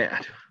nih gitu,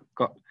 kayak aduh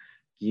kok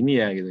gini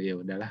ya gitu. Ya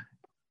udahlah,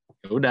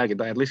 ya udah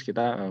kita at least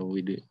kita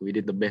we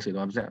did the best gitu.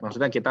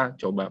 Maksudnya kita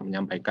coba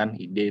menyampaikan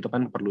ide itu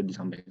kan perlu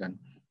disampaikan.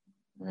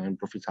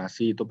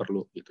 Improvisasi itu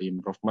perlu gitu,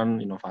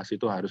 improvement,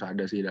 inovasi itu harus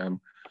ada sih dalam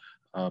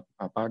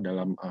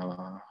dalam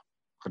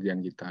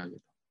kerjaan kita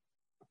gitu.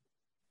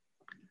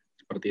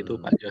 Seperti itu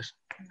Pak Jos.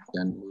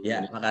 Dan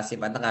ya, makasih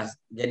Pak Tangkas.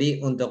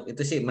 Jadi untuk itu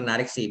sih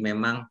menarik sih,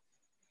 memang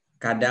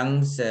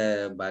kadang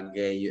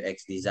sebagai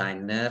UX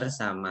designer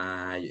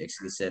sama UX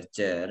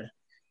researcher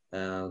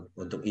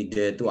untuk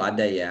ide itu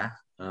ada ya,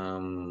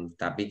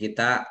 tapi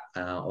kita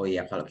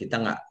kalau kita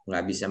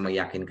nggak bisa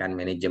meyakinkan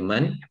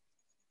manajemen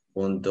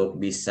untuk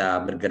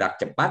bisa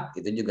bergerak cepat,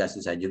 itu juga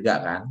susah juga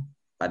kan.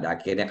 Pada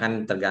akhirnya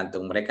kan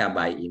tergantung mereka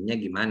buy-in-nya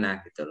gimana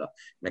gitu loh.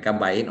 Mereka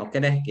buy-in, oke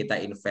deh kita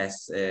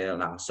invest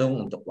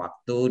langsung untuk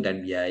waktu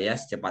dan biaya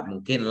secepat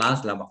mungkin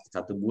langsung dalam waktu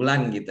 1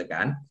 bulan gitu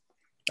kan.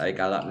 Tapi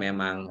kalau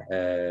memang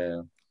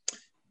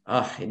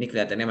ini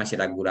kelihatannya masih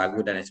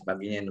ragu-ragu dan lain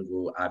sebagainya,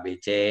 nunggu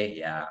ABC,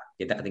 ya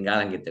kita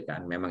ketinggalan gitu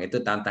kan. Memang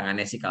itu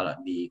tantangannya sih kalau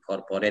di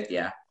corporate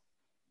ya.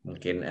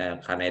 Mungkin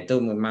karena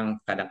itu memang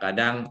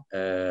kadang-kadang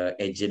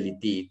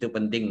agility itu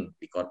penting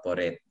di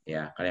corporate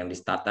ya. Kalau yang di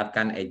startup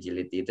kan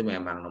agility itu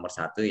memang nomor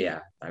satu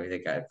ya. Tapi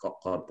ketika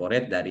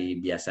corporate dari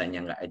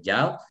biasanya nggak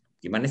agile,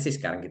 gimana sih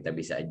sekarang kita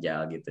bisa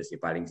agile gitu sih,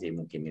 paling sih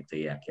mungkin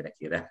itu ya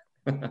kira-kira.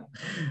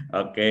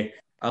 Oke,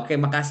 oke,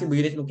 makasih Bu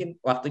Yunis.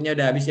 Mungkin waktunya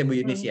udah habis ya Bu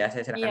Yunis ya.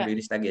 Saya silakan Iya. Bu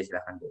Yunis lagi ya,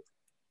 silakan Bu.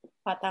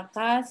 Pak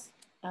Tangkas,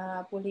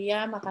 Bu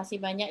Lia,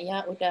 makasih banyak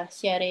ya udah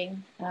sharing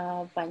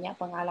banyak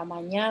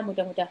pengalamannya.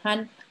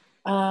 Mudah-mudahan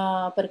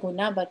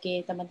berguna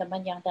bagi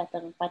teman-teman yang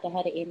datang pada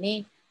hari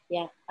ini.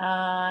 Ya,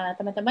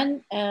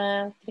 teman-teman,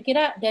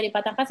 kira-kira dari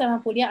Pak Tangkas sama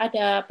Bu Lia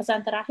ada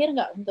pesan terakhir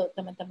nggak untuk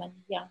teman-teman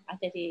yang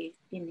ada di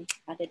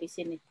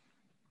sini?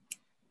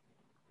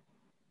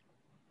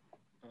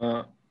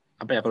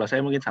 Apa ya, kalau saya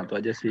mungkin satu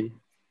aja sih,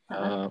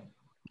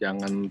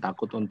 jangan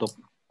takut untuk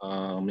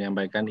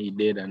menyampaikan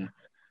ide dan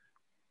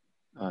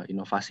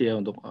inovasi ya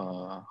untuk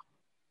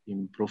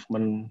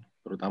improvement,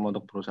 terutama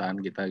untuk perusahaan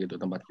kita gitu,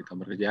 tempat kita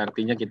bekerja.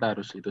 Artinya kita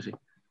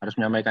harus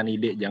menyampaikan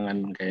ide,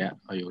 jangan kayak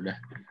oh ya udah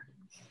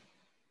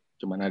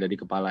cuman ada di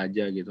kepala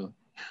aja gitu.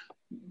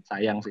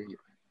 Sayang sih.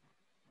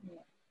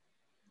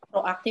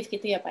 Proaktif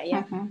gitu ya Pak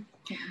ya.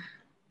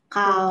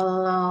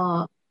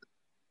 Kalau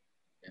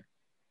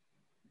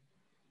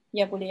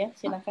ya Bu Lia,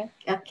 silakan.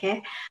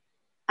 Oke.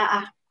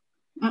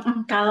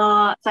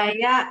 Kalau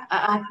saya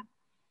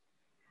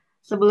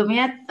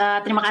sebelumnya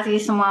terima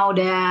kasih semua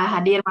udah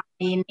hadir malam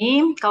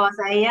ini. Kalau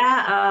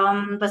saya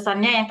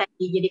pesannya yang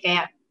tadi, jadi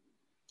kayak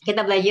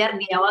kita belajar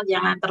di awal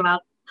jangan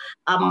terlalu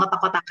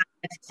mengotak-kotakan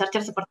UX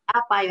researcher seperti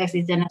apa, UX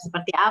designer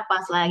seperti apa,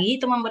 selagi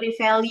itu memberi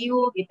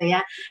value gitu ya,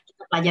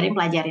 kita pelajarin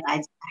aja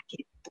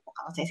gitu.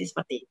 Kalau saya sih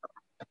seperti itu.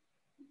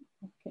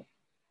 Oke.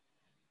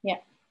 Ya,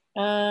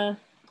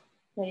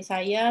 dari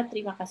saya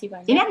terima kasih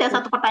banyak. Ini ada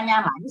satu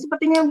pertanyaan lagi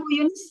sepertinya Bu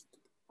Yunis.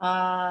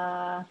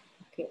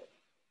 Oke.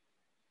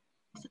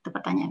 Satu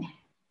pertanyaannya.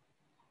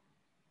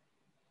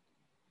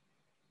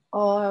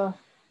 Oh,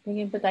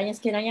 ingin bertanya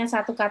sekiranya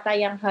satu kata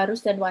yang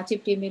harus dan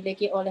wajib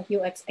dimiliki oleh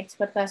UX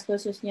expertise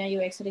khususnya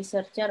UX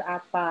researcher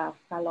apa?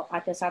 Kalau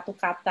ada satu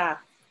kata,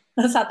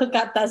 satu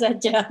kata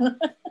saja.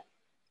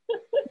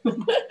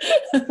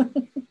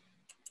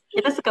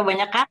 Kita suka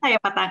banyak kata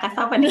ya Pak Tangkas,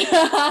 apa nih?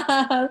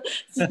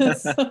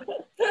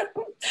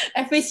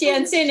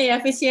 Efisiensi nih,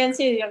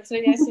 efisiensi.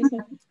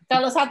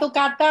 Kalau satu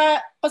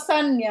kata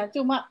pesan ya,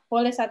 cuma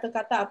boleh satu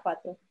kata apa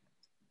tuh?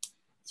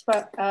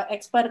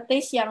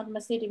 Expertise yang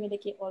mesti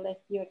dimiliki oleh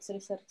UX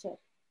researcher.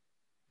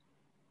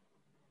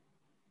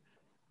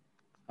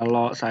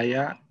 Kalau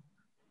saya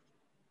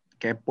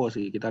kepo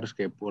sih, kita harus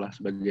kepo lah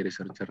sebagai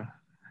researcher.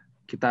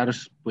 Kita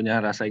harus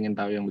punya rasa ingin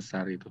tahu yang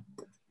besar itu.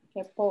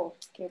 Kepo.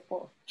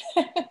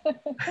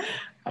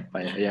 Apa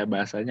ya? Ya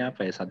bahasanya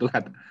apa ya? Satu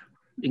kata.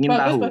 Ingin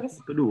tahu.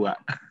 Itu dua.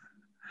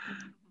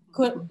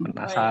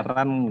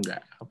 Penasaran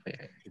enggak? Apa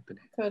ya? Itu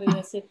deh.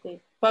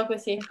 Curiosity.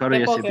 Bagus sih.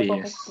 Curiosity, Kepo.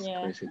 yes.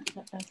 Ya. Curiosity.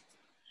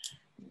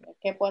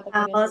 Kepo atau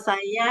Kalau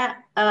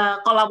saya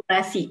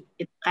kolaborasi,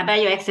 karena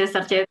UX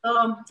researcher itu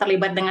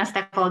terlibat dengan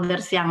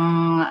stakeholders yang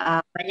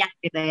banyak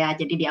gitu ya.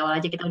 Jadi di awal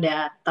aja kita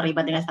udah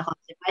terlibat dengan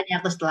stakeholders yang banyak,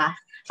 terus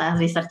setelah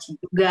research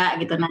juga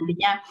gitu.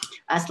 Nantinya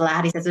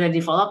setelah research sudah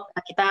develop,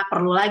 kita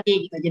perlu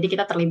lagi gitu. Jadi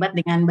kita terlibat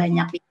dengan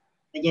banyak.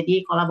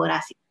 Jadi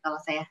kolaborasi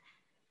kalau saya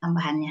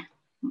tambahannya.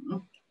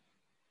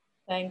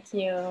 Thank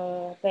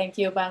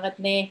you banget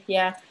nih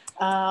ya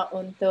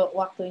untuk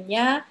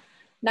waktunya.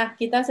 Nah,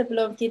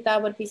 sebelum kita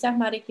berpisah,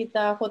 mari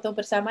kita foto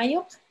bersama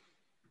yuk.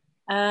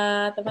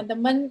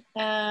 Teman-teman,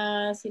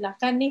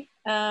 silakan nih,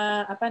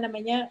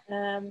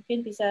 mungkin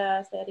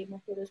bisa saya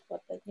remove dulu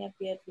fotonya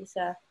biar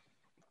bisa,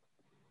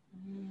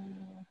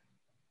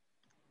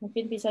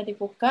 mungkin bisa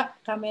dibuka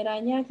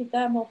kameranya.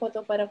 Kita mau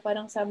foto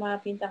bareng-bareng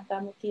sama bintang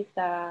tamu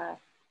kita,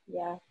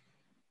 ya.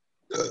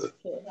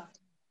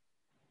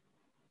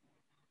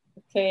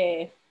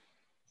 Oke.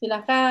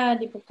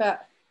 Silakan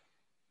dibuka.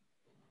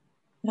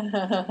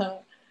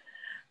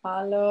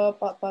 Halo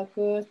Pak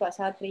Bagus, Pak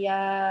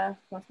Satria,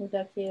 Mas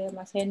Mudakir,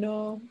 Mas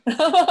Henu.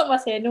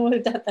 Mas Henu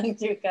datang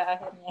juga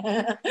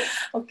akhirnya.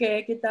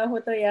 Oke, kita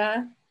foto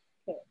ya.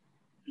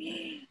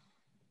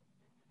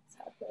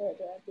 Satu,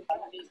 dua, tiga.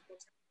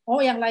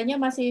 Oh, yang lainnya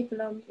masih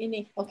belum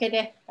ini. Oke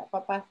deh, tak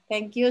apa-apa.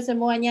 Thank you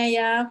semuanya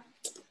ya.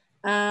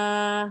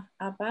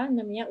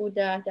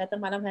 Udah datang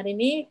malam hari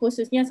ini,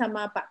 khususnya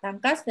sama Pak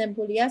Tangkas dan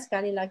Bu Lia.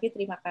 Sekali lagi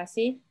terima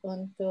kasih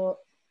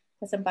untuk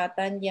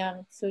kesempatan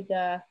yang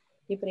sudah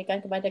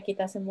diberikan kepada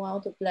kita semua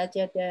untuk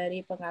belajar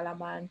dari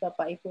pengalaman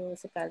Bapak Ibu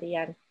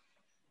sekalian.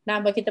 Nah,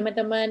 bagi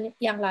teman-teman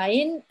yang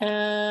lain,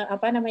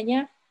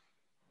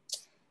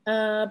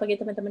 bagi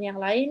teman-teman yang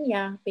lain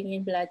yang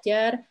ingin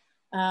belajar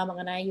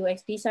mengenai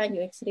UX design,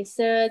 UX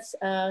research,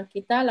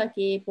 kita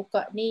lagi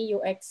buka nih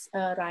UX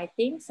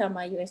writing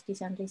sama UX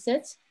design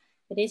research.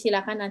 Jadi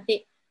silakan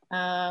nanti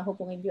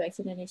hubungin UX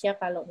Indonesia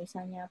kalau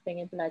misalnya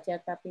pengen belajar.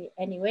 Tapi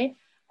anyway,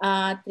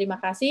 terima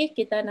kasih.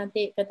 Kita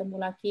nanti ketemu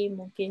lagi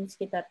mungkin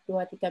sekitar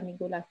 2-3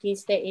 minggu lagi.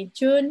 Stay in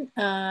tune,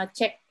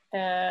 cek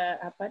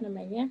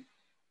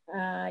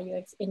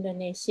UX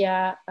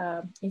Indonesia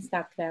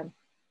Instagram.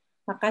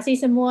 Makasih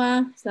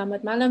semua.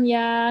 Selamat malam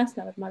ya.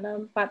 Selamat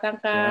malam Pak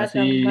Tangka. Terima kasih,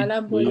 Selamat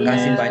malam Bu Bu Lia. Yunis,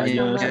 Kasih Pak banyak.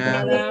 Jos, Selamat atas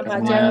malam Pak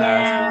waktunya,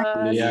 Jos.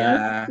 Bulia,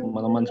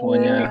 teman-teman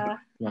semuanya. Ya.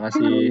 Terima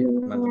kasih.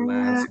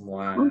 Teman-teman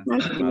semua.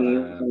 Makasih, Selamat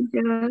malam. Pak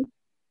Jos.